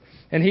earth.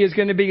 And he is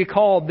going to be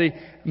called the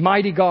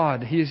mighty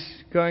God. He's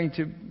going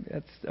to,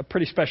 that's a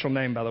pretty special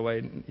name, by the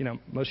way. You know,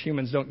 most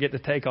humans don't get to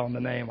take on the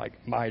name like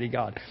mighty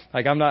God.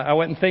 Like I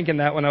wasn't thinking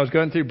that when I was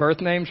going through birth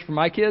names for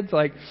my kids.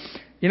 Like,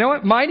 you know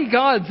what? Mighty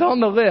God's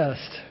on the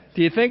list.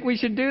 Do you think we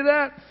should do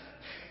that?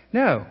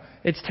 No.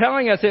 It's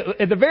telling us,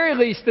 at the very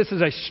least, this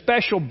is a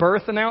special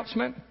birth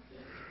announcement.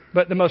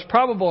 But the most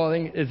probable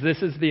thing is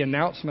this is the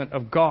announcement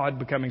of God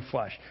becoming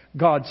flesh.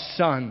 God's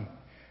Son.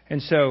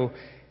 And so,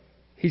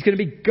 he's going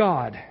to be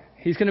God.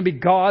 He's going to be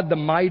God, the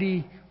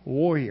mighty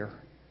warrior.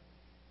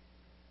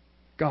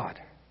 God.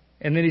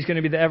 And then he's going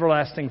to be the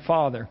everlasting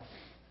Father.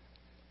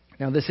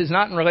 Now, this is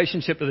not in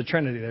relationship to the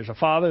Trinity. There's a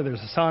Father, there's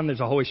a Son,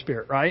 there's a Holy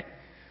Spirit, right?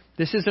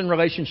 This is in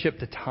relationship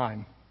to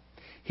time.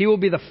 He will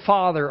be the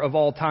Father of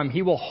all time.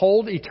 He will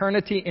hold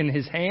eternity in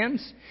his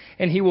hands,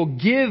 and he will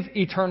give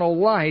eternal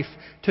life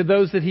to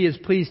those that he is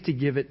pleased to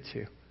give it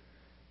to.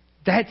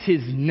 That's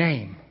his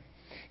name.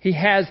 He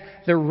has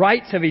the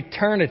rights of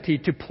eternity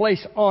to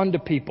place onto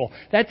people.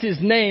 That's his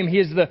name. He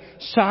is the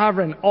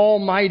sovereign,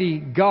 almighty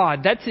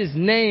God. That's his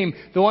name,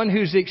 the one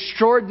whose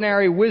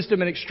extraordinary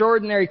wisdom and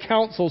extraordinary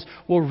counsels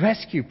will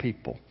rescue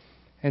people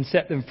and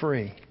set them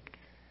free.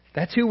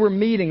 That's who we're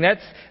meeting.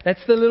 That's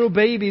the little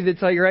baby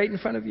that's like right in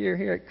front of you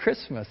here at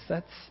Christmas.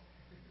 That's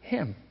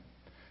him.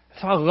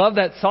 So I love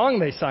that song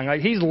they sung.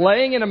 Like, he's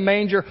laying in a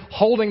manger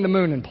holding the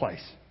moon in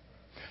place.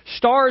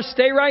 Stars,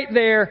 stay right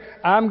there.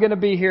 I'm going to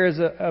be here as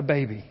a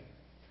baby.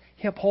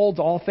 He upholds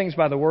all things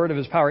by the word of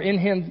his power. In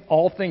him,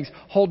 all things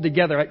hold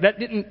together. Like, that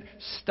didn't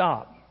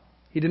stop.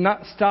 He did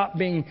not stop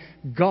being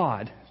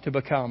God to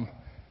become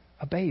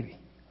a baby.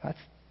 That's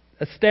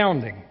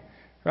astounding,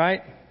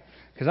 right?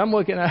 Because I'm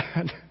looking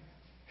at...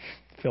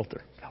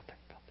 Filter.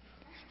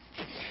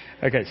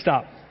 Okay,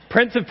 stop.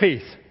 Prince of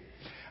Peace.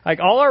 Like,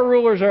 all our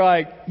rulers are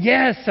like,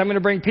 yes, I'm going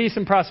to bring peace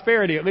and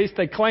prosperity. At least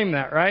they claim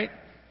that, right?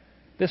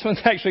 This one's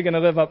actually going to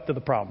live up to the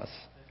promise.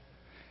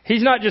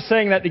 He's not just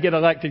saying that to get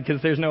elected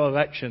because there's no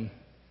election,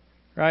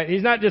 right?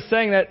 He's not just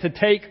saying that to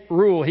take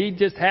rule. He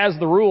just has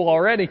the rule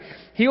already.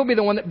 He'll be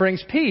the one that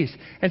brings peace.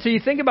 And so you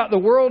think about the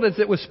world as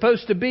it was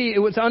supposed to be. It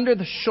was under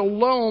the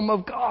shalom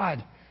of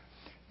God.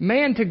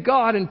 Man to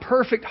God in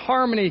perfect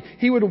harmony.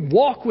 He would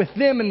walk with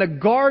them in the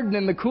garden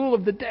in the cool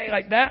of the day.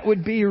 Like, that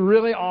would be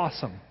really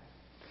awesome.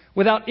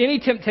 Without any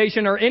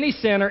temptation or any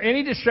sin or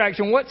any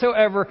distraction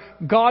whatsoever,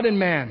 God and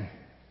man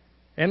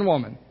and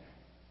woman.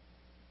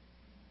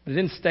 It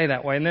didn't stay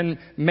that way. And then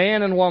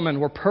man and woman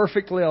were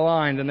perfectly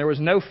aligned, and there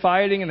was no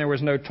fighting, and there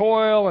was no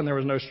toil, and there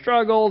was no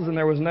struggles, and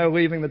there was no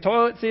leaving the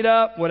toilet seat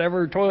up,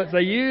 whatever toilets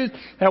they used.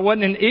 That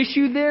wasn't an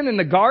issue then in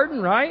the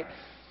garden, right?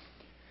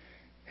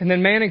 And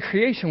then man in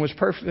creation was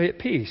perfectly at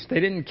peace. They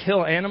didn't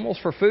kill animals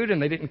for food,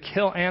 and they didn't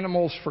kill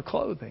animals for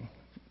clothing.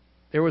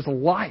 There was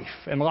life,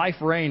 and life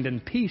reigned,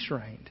 and peace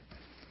reigned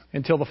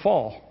until the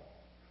fall.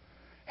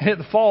 And at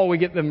the fall, we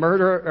get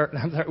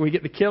we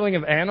get the killing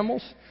of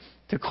animals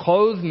to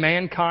clothe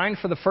mankind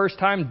for the first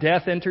time.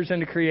 Death enters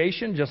into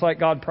creation, just like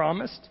God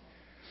promised.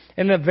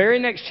 In the very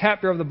next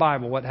chapter of the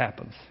Bible, what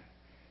happens?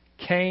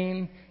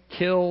 Cain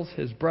kills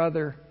his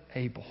brother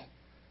Abel.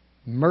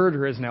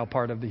 Murder is now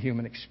part of the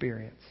human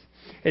experience.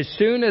 As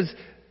soon as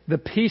the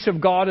peace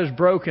of God is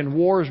broken,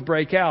 wars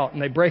break out.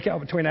 And they break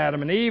out between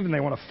Adam and Eve, and they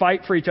want to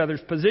fight for each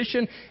other's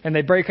position. And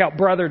they break out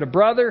brother to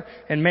brother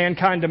and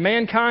mankind to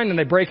mankind. And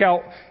they break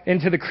out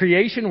into the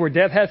creation where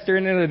death has to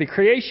enter into the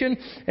creation.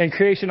 And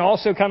creation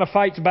also kind of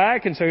fights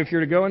back. And so if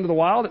you're to go into the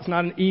wild, it's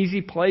not an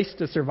easy place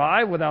to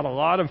survive without a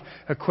lot of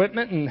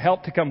equipment and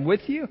help to come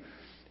with you.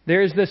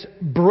 There's this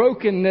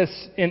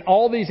brokenness in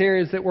all these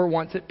areas that were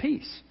once at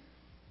peace.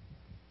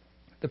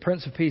 The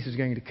Prince of Peace is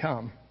going to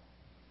come,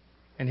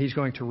 and He's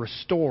going to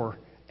restore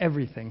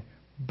everything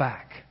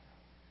back.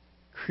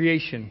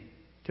 Creation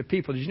to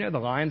people. Did you know the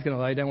lion's going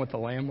to lay down with the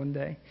lamb one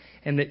day?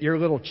 And that your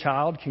little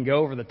child can go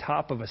over the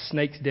top of a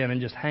snake's den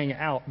and just hang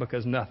out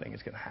because nothing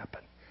is going to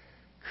happen.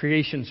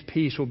 Creation's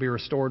peace will be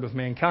restored with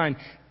mankind.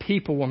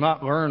 People will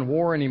not learn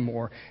war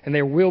anymore, and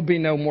there will be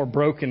no more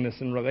brokenness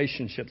in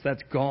relationships.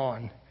 That's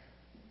gone.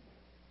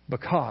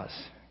 Because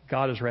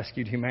God has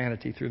rescued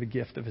humanity through the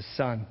gift of His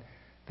Son,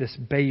 this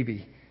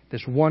baby,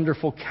 this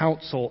wonderful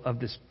counsel of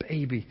this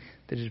baby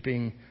that is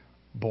being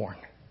born.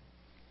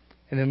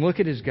 And then look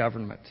at His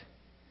government.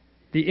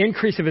 The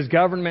increase of His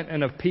government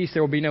and of peace,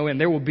 there will be no end.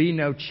 There will be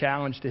no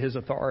challenge to His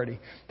authority.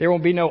 There will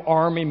be no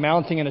army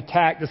mounting an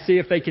attack to see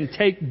if they can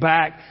take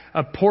back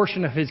a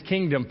portion of His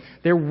kingdom.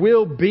 There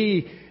will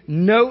be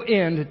no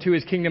end to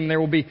His kingdom. There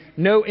will be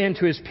no end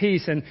to His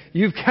peace. And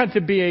you've got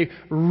to be a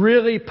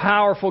really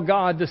powerful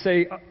God to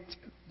say,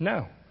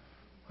 no,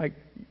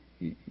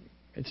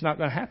 it's not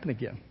going to happen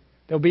again.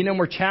 There'll be no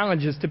more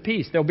challenges to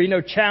peace. There'll be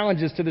no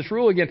challenges to this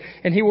rule again.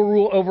 And He will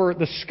rule over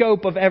the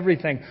scope of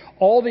everything.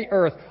 All the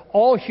earth,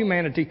 all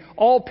humanity,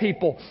 all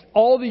people,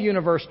 all the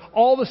universe,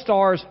 all the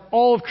stars,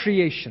 all of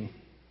creation.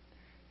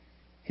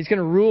 He's going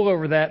to rule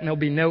over that, and there'll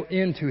be no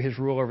end to His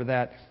rule over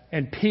that.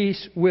 And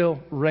peace will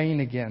reign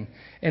again.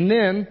 And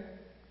then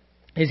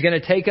He's going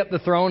to take up the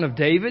throne of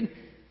David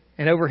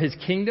and over His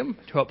kingdom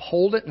to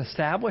uphold it and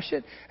establish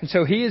it. And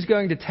so He is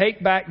going to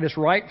take back this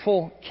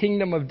rightful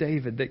kingdom of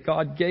David that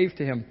God gave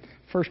to Him.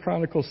 1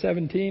 Chronicles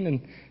 17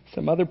 and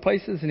some other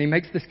places. And He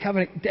makes this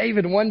covenant.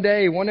 David, one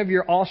day, one of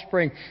your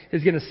offspring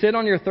is going to sit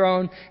on your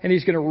throne, and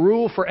he's going to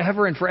rule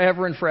forever and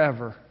forever and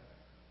forever.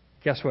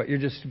 Guess what? You're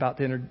just about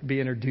to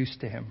be introduced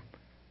to him.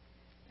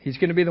 He's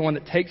going to be the one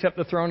that takes up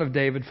the throne of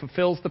David,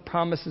 fulfills the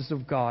promises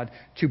of God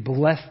to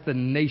bless the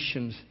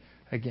nations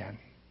again.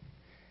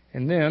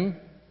 And then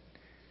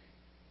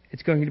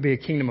it's going to be a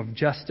kingdom of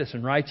justice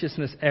and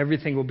righteousness.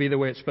 Everything will be the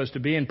way it's supposed to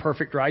be in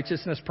perfect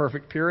righteousness,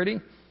 perfect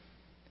purity.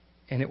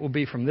 And it will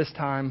be from this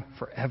time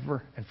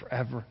forever and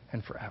forever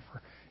and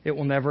forever. It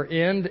will never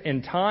end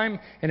in time,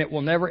 and it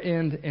will never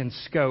end in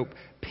scope.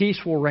 Peace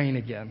will reign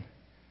again.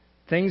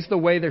 Things the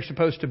way they're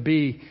supposed to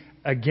be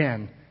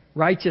again.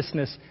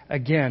 Righteousness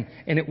again.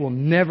 And it will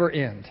never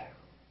end.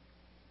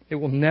 It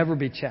will never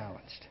be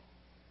challenged.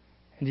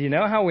 And do you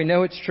know how we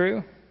know it's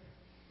true?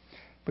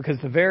 Because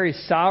the very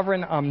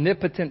sovereign,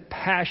 omnipotent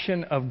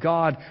passion of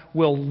God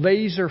will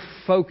laser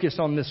focus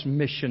on this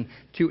mission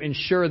to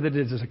ensure that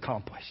it is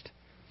accomplished.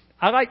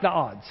 I like the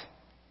odds.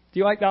 Do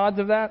you like the odds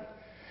of that?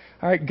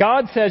 All right,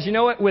 God says, you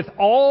know what? With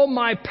all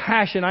my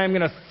passion, I am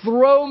going to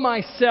throw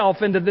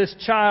myself into this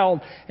child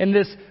and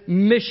this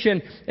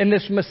mission and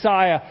this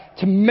Messiah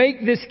to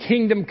make this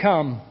kingdom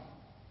come.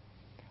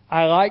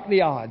 I like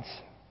the odds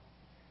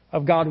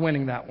of God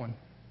winning that one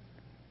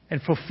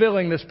and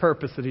fulfilling this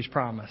purpose that He's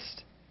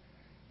promised.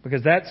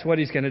 Because that's what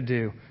He's going to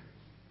do.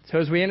 So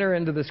as we enter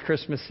into this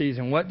Christmas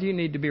season, what do you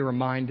need to be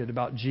reminded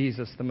about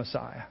Jesus, the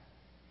Messiah?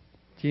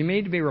 Do you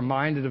need to be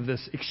reminded of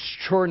this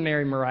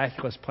extraordinary,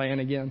 miraculous plan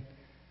again?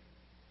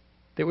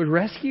 That would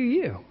rescue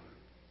you.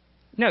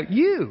 No,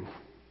 you.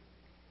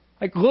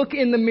 Like, look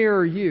in the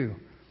mirror, you.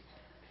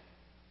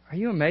 Are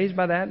you amazed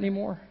by that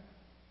anymore?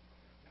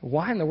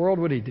 Why in the world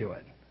would He do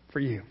it for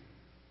you?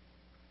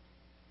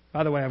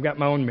 By the way, I've got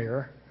my own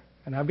mirror,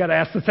 and I've got to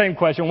ask the same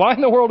question. Why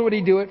in the world would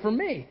He do it for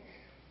me?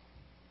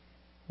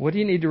 What do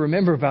you need to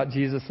remember about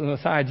Jesus the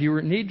Messiah? Do you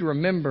need to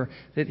remember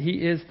that He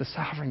is the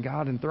sovereign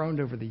God enthroned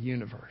over the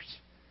universe,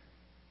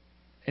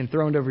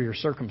 enthroned over your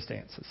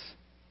circumstances,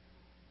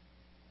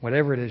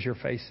 whatever it is you're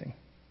facing?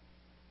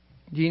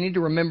 Do you need to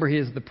remember He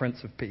is the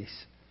Prince of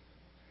Peace?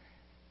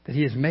 That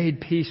He has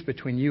made peace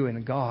between you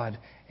and God,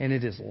 and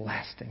it is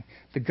lasting.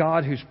 The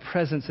God whose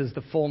presence is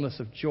the fullness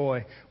of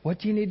joy. What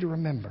do you need to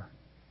remember?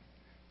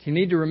 Do you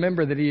need to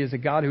remember that He is a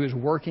God who is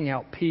working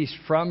out peace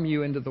from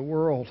you into the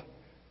world?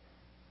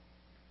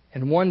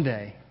 And one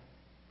day,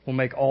 will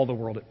make all the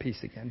world at peace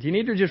again. Do you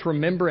need to just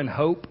remember and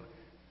hope?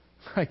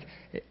 Like,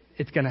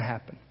 it's going to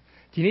happen.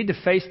 Do you need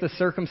to face the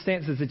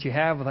circumstances that you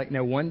have? Like,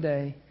 no, one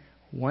day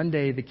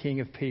the King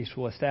of Peace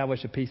will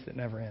establish a peace that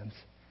never ends.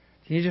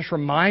 Do you just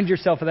remind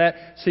yourself of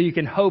that so you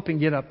can hope and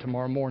get up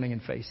tomorrow morning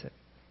and face it?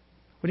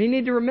 What do you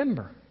need to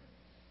remember?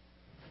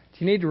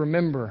 Do you need to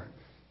remember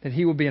that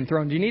He will be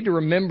enthroned? Do you need to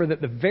remember that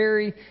the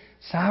very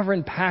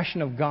sovereign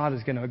passion of God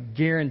is going to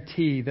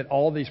guarantee that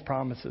all these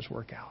promises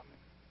work out?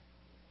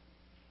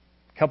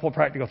 A couple of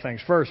practical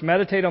things. First,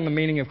 meditate on the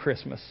meaning of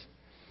Christmas.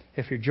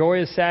 If your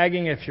joy is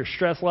sagging, if your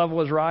stress level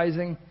is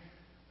rising,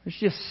 Let's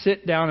just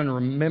sit down and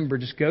remember.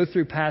 Just go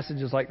through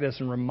passages like this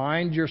and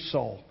remind your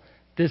soul,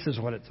 this is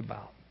what it's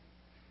about.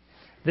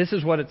 This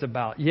is what it's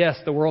about. Yes,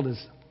 the world is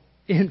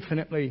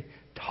infinitely,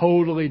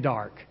 totally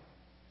dark,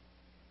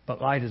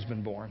 but light has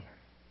been born.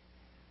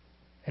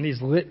 And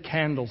He's lit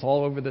candles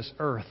all over this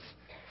earth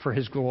for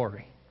His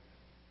glory.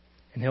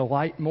 And He'll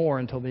light more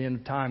until the end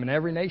of time. And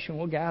every nation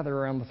will gather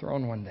around the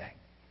throne one day.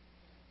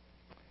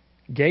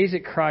 Gaze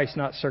at Christ,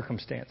 not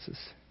circumstances.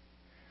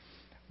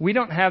 We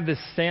don't have this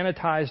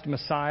sanitized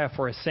Messiah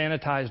for a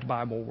sanitized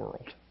Bible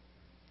world.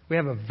 We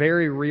have a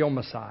very real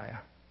Messiah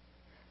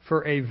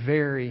for a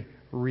very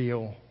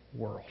real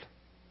world.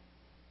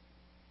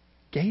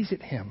 Gaze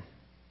at Him.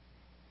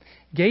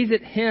 Gaze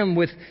at Him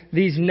with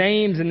these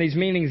names and these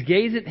meanings.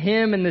 Gaze at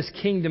Him in this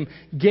kingdom.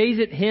 Gaze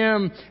at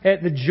Him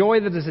at the joy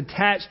that is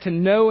attached to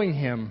knowing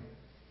Him.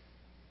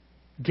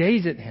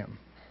 Gaze at Him.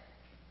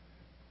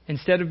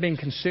 Instead of being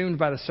consumed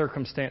by the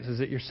circumstances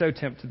that you're so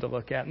tempted to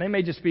look at. And they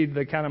may just be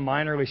the kind of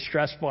minorly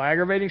stressful,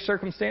 aggravating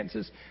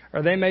circumstances,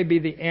 or they may be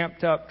the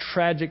amped up,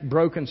 tragic,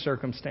 broken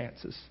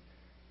circumstances.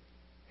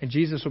 And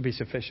Jesus will be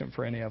sufficient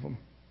for any of them.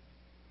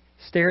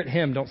 Stare at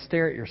Him. Don't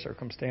stare at your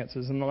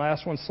circumstances. And the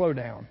last one, slow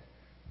down.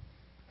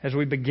 As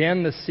we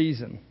begin this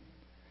season,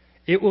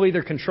 it will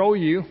either control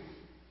you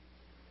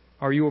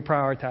or you will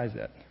prioritize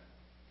it.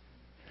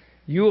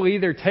 You will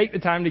either take the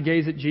time to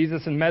gaze at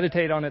Jesus and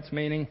meditate on its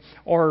meaning,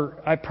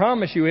 or I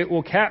promise you it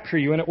will capture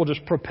you and it will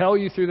just propel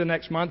you through the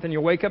next month, and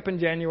you'll wake up in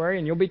January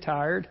and you'll be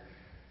tired,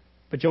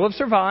 but you'll have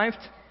survived,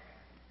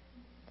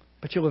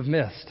 but you'll have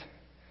missed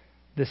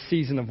this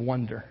season of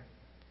wonder,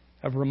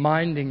 of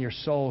reminding your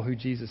soul who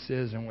Jesus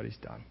is and what He's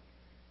done.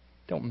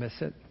 Don't miss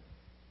it.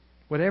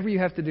 Whatever you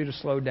have to do to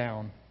slow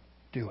down,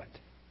 do it.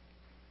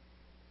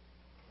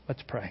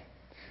 Let's pray.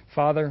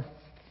 Father,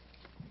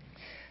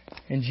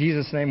 in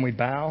Jesus' name we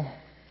bow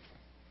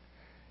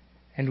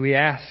and we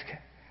ask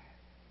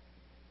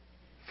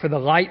for the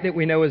light that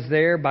we know is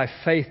there by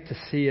faith to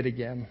see it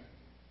again.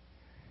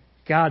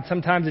 God,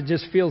 sometimes it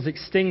just feels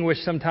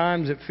extinguished.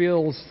 Sometimes it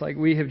feels like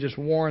we have just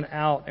worn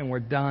out and we're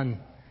done.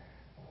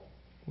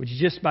 Would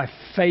you just by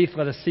faith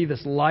let us see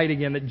this light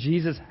again, that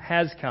Jesus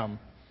has come,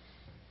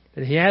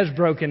 that He has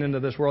broken into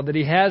this world, that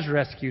He has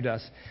rescued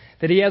us,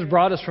 that He has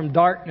brought us from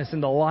darkness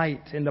into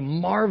light, into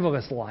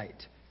marvelous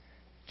light,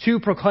 to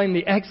proclaim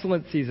the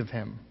excellencies of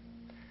Him.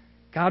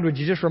 God, would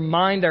you just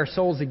remind our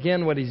souls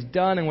again what He's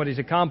done and what He's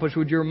accomplished?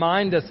 Would you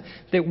remind us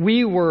that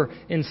we were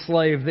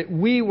enslaved, that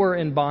we were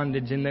in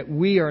bondage, and that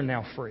we are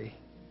now free?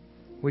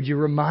 Would you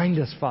remind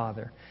us,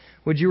 Father?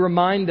 Would you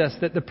remind us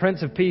that the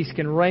Prince of Peace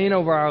can reign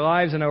over our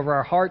lives and over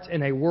our hearts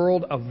in a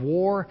world of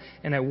war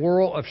and a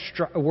world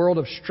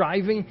of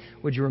striving?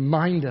 Would you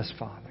remind us,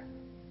 Father?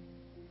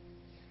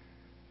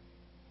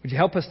 Would you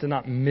help us to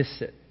not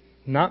miss it,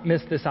 not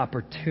miss this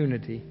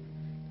opportunity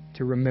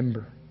to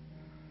remember?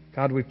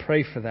 God, we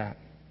pray for that.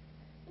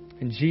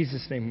 In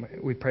Jesus' name,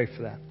 we pray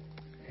for that.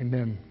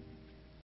 Amen.